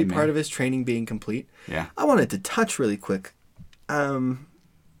totally. could be They part may. of his training being complete. Yeah. I wanted to touch really quick.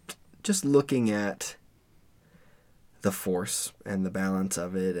 Just looking at the Force and the balance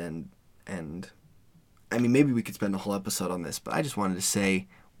of it, and I mean, maybe we could spend a whole episode on this, but I just wanted to say,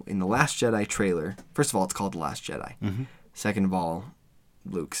 in the Last Jedi trailer, first of all, it's called The Last Jedi. Second of all,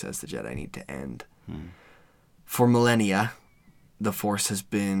 Luke says the Jedi need to end. For millennia, the Force has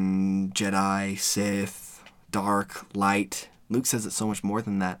been Jedi, Sith, dark, light. Luke says it's so much more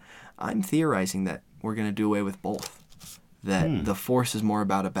than that. I'm theorizing that we're going to do away with both. That the Force is more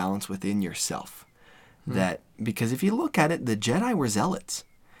about a balance within yourself. That, because if you look at it, the Jedi were zealots.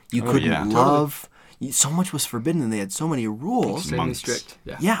 You couldn't yeah. love. So much was forbidden, and they had so many rules. Extremely Monks. strict.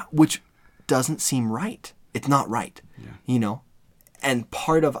 Yeah. Yeah, which doesn't seem right. It's not right. Yeah. You know? And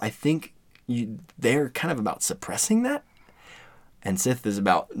part of, I think, they're kind of about suppressing that. And Sith is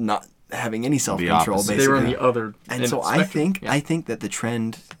about not having any self-control, opposite. basically. They were on the other And end so of the I spectrum. think Yeah. I think that the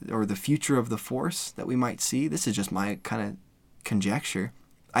trend or the future of the Force that we might see, this is just my kind of conjecture.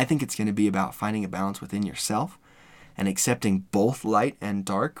 I think it's going to be about finding a balance within yourself and accepting both light and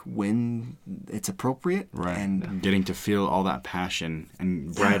dark when it's appropriate. Right. And Getting to feel all that passion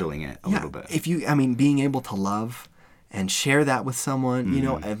and bridling it a little bit. if you, I mean, being able to love and share that with someone, you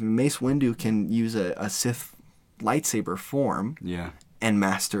know, if Mace Windu can use a Sith lightsaber form Yeah. and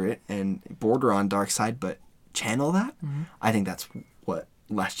master it and border on dark side, but channel that, I think that's what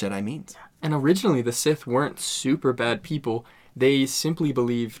Last Jedi means. And originally, the Sith weren't super bad people. They simply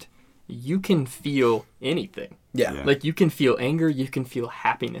believed you can feel anything. Yeah. Like, you can feel anger, you can feel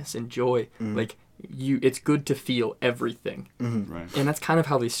happiness and joy. Like, it's good to feel everything. Right. And that's kind of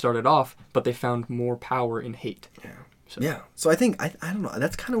how they started off, but they found more power in hate. Yeah. So. Yeah. So I think, I don't know,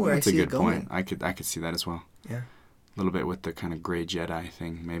 that's kind of where That's I a see good it going. point. I could see that as well. Yeah. A little bit with the kind of gray Jedi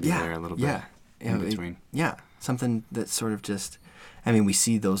thing, maybe Yeah. there a little Yeah. bit in between. Yeah. Something that's sort of just, I mean, we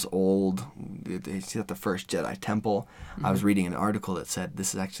see those old, they see at the first Jedi Temple. I was reading an article that said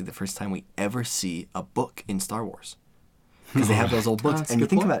this is actually the first time we ever see a book in Star Wars. Because they have those old books. that's a And you good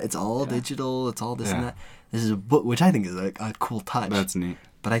think point. about it, it's all digital, it's all this and Yeah. that. This is a book, which I think is a cool touch. That's neat.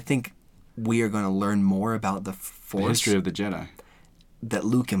 But I think we are going to learn more about the The Force history of the Jedi. that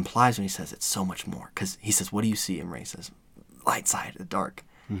Luke implies when he says it's so much more. Because he says, what do you see? And Rey says, light side, the dark.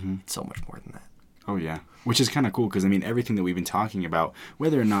 It's so much more than that. Oh, yeah. Which is kind of cool because, I mean, everything that we've been talking about,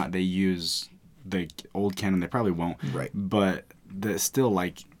 whether or not they use the old canon, they probably won't. Right. But still,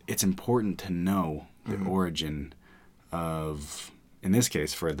 like, it's important to know the origin of, in this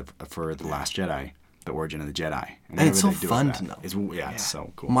case, for the Last Jedi, the origin of the Jedi. And it's so fun to know. It's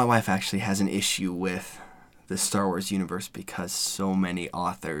so cool. My wife actually has an issue with the Star Wars universe because so many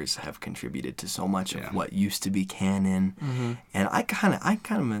authors have contributed to so much of what used to be canon. And I kind of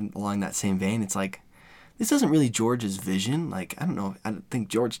am along that same vein. It's like, this isn't really George's vision. Like, I don't think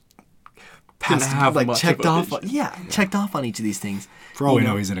George checked off on each of these things. For all we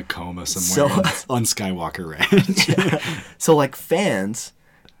know, he's in a coma somewhere on Skywalker Ranch. So like, fans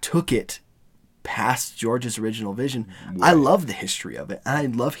took it past George's original vision. I love the history of it, and I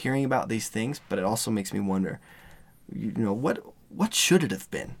love hearing about these things, but it also makes me wonder, what should it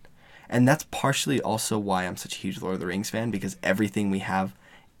have been? And that's partially also why I'm such a huge Lord of the Rings fan, because everything we have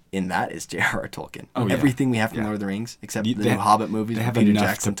in that is J.R.R. Tolkien. Everything we have from Lord of the Rings, except the new Hobbit movies, they have Peter enough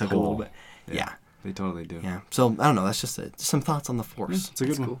Jackson to took a little bit. Yeah, they totally do. Yeah. So I don't know. That's just some thoughts on the Force. It's a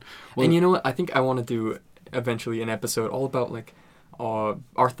good one. Cool. Well, and you know what? I think I want to do eventually an episode all about like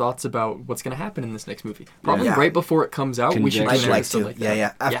our thoughts about what's going to happen in this next movie. Probably right before it comes out. We should do I'd an like episode to. like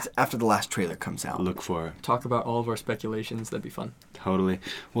that. After the last trailer comes out. Look for it. Talk about all of our speculations. That'd be fun. Totally.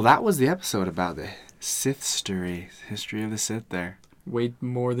 Well, that was the episode about the Sith story, history of the Sith there. Way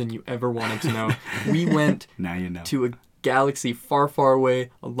more than you ever wanted to know. We went now you know. to a galaxy far, far away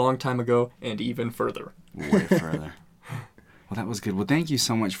a long time ago and even further. Way further. Well, that was good. Well, thank you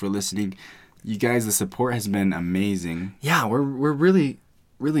so much for listening. You guys, the support has been amazing. Yeah, we're really,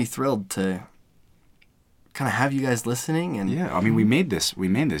 really thrilled to kind of have you guys listening. And yeah, I mean, we made this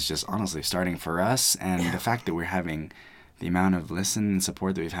just honestly starting for us, and the fact that we're having the amount of listen and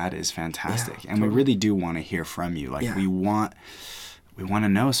support that we've had is fantastic. And we really do want to hear from you. Like, we want to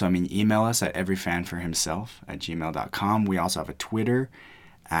know. So, I mean, email us at everyfanforhimself@gmail.com. We also have a Twitter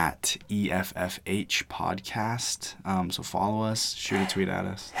at EFFH podcast. So follow us, shoot a tweet at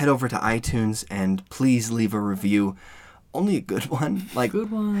us. Head over to iTunes and please leave a review. Only a good one. Like, good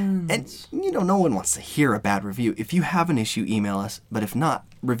ones. And, no one wants to hear a bad review. If you have an issue, email us. But if not,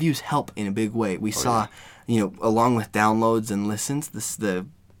 reviews help in a big way. We saw, along with downloads and listens, the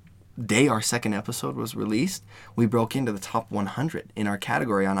day our second episode was released, we broke into the top 100 in our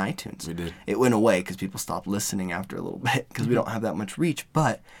category on iTunes. We did. It went away because people stopped listening after a little bit because we don't have that much reach.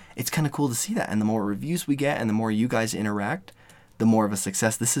 But it's kind of cool to see that. And the more reviews we get and the more you guys interact, the more of a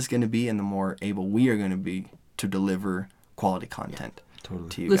success this is going to be and the more able we are going to be to deliver quality content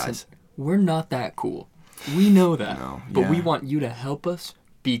to you guys. We're not that cool. We know that. No, but we want you to help us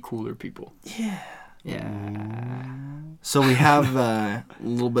be cooler people. Yeah. Yeah. So we have a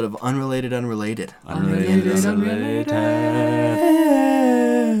little bit of unrelated.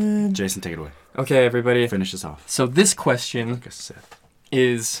 Jason, take it away. Okay, everybody. Finish this off. So this question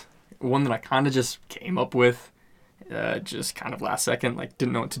is one that I kind of just came up with, just kind of last second, like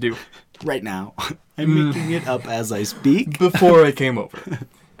didn't know what to do. Right now. I'm making it up as I speak. Before I came over.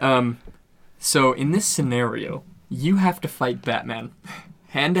 So in this scenario, you have to fight Batman.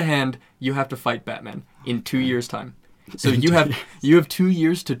 Hand to hand, you have to fight Batman in 2 years' time. So you have 2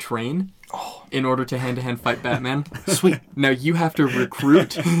 years to train in order to hand-to-hand fight Batman. Sweet. Now you have to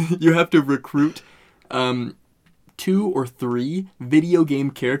recruit. You have to recruit 2 or 3 video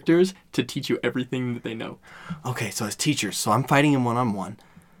game characters to teach you everything that they know. Okay, so as teachers, so I'm fighting him one-on-one.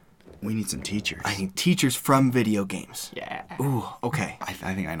 We need some teachers. I need teachers from video games. Yeah. Ooh, okay.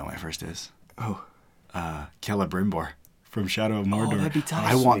 I think I know my first is. Oh. Celebrimbor from Shadow of Mordor. Oh, that'd be tough.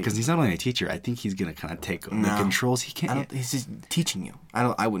 I want, because he's not only a teacher, I think he's going to kind of take the controls. He can't. He's just teaching you.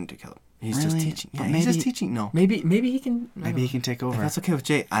 I wouldn't do Caleb. He's really? just teaching. Yeah, maybe, he's just teaching. No. Maybe he can. Maybe he can take over. If that's okay with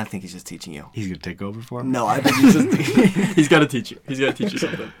Jay. I think he's just teaching you. He's going to take over for him? No, I think he's just... He's got to teach you. He's got to teach you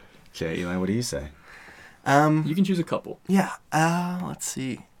something. Okay, Eli, what do you say? You can choose a couple. Yeah. Let's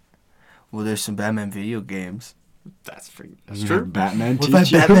see. Well, there's some Batman video games. That's true. Batman What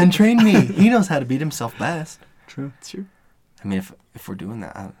if Batman trained me? He knows how to beat himself best. True. It's true. I mean, if we're doing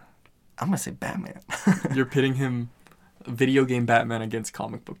that, I'm going to say Batman. You're pitting him, video game Batman against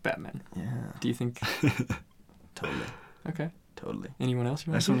comic book Batman. Yeah. Do you think? Totally. Okay. Totally. Anyone else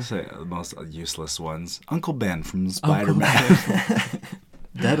you I want just to want to say the most useless ones. Uncle Ben from Spider-Man.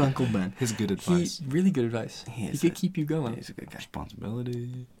 Dead Uncle Ben. His good advice. Really good advice. He could keep you going. He's a good guy.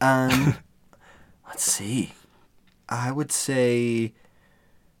 Responsibility. Let's see. I would say...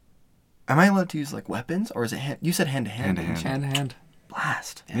 Am I allowed to use, like, weapons? Or is it... You said hand-to-hand. Hand-to-hand. Hand to hand.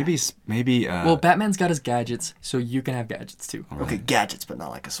 Blast. Yeah. Maybe. Well, Batman's got his gadgets, so you can have gadgets too. Okay, gadgets, but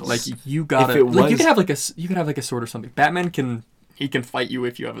not like a sword. Like you gotta. If it like you was- could have like a sword or something. Batman can he can fight you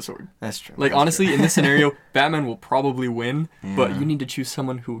if you have a sword. That's true. Like, That's honestly, true. in this scenario, Batman will probably win, but Yeah. you need to choose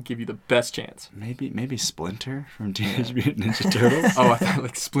someone who will give you the best chance. Maybe Splinter from Teenage Mutant Ninja Turtles. Oh, I thought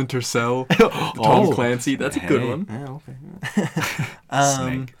like Splinter Cell, Tom Clancy. That's a good Hey. one. Yeah, okay.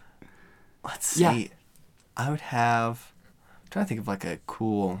 Snake. Let's see. Yeah. I would have. I'm trying to think of like a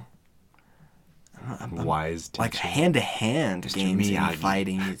cool. Wise teacher. Like hand-to-hand Mr. games and Miyagi.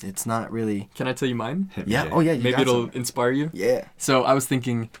 fighting. It's not really. Can I tell you mine? Hit me, Yeah. Jay. Oh yeah. You Maybe got it'll some. inspire you. Yeah. So I was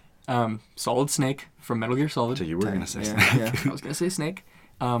thinking Solid Snake from Metal Gear Solid. So you were gonna say Yeah, Snake. yeah. I was going to say Snake.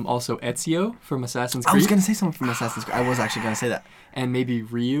 Also Ezio from Assassin's I Creed. was gonna say something from Assassin's Creed. I was actually gonna say that. And maybe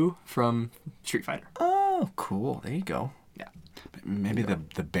Ryu from Street Fighter. Oh, cool. There you go. Maybe the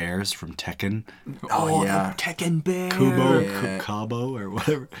bears from Tekken. Oh, yeah. the Tekken Bear. Kubo, Yeah. Cabo, or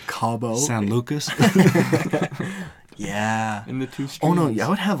whatever. Cabo. San Lucas. Yeah. In the two streams. Oh no, yeah, I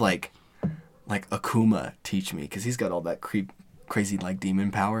would have like Akuma teach me because he's got all that crazy like demon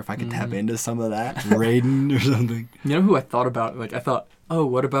power. If I could tap into some of that. Raiden or something. You know who I thought about? Like, I thought, oh,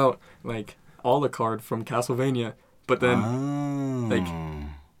 what about, like, Alucard from Castlevania? But then, like,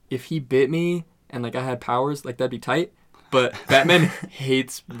 if he bit me and, like, I had powers, like, that'd be tight. But Batman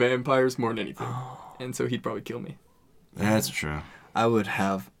hates vampires more than anything. And so he'd probably kill me. That's true. I would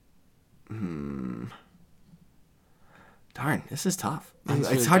have. Darn, this is tough. It's It's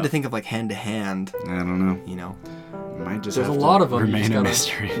really hard to tough. think of like hand to hand. I don't know. You know, Might just There's have a to lot of them, you remain just a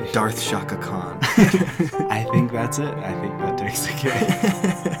gotta- mystery. Darth Chaka Khan. I think that's it. I think that takes the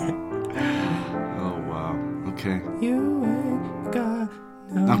cake. Oh wow. Okay. You ain't got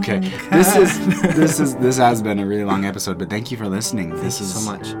no Okay. cat. This has been a really long episode, but thank you for listening. Thank you so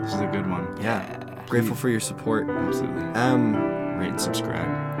much. This is a good one. Yeah, grateful for your support. Absolutely. Rate and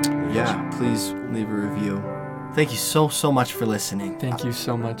subscribe. Yeah, please leave a review. Thank you so much for listening. Thank you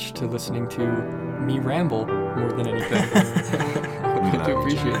so much to listening to me ramble more than anything. I would like to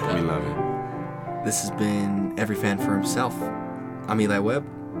appreciate that. We love it. This has been Every Fan for Himself. I'm Eli Webb.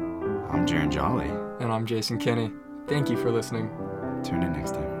 I'm Jaron Jolly. And I'm Jason Kenny. Thank you for listening. Tune in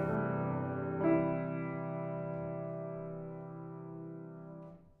next time.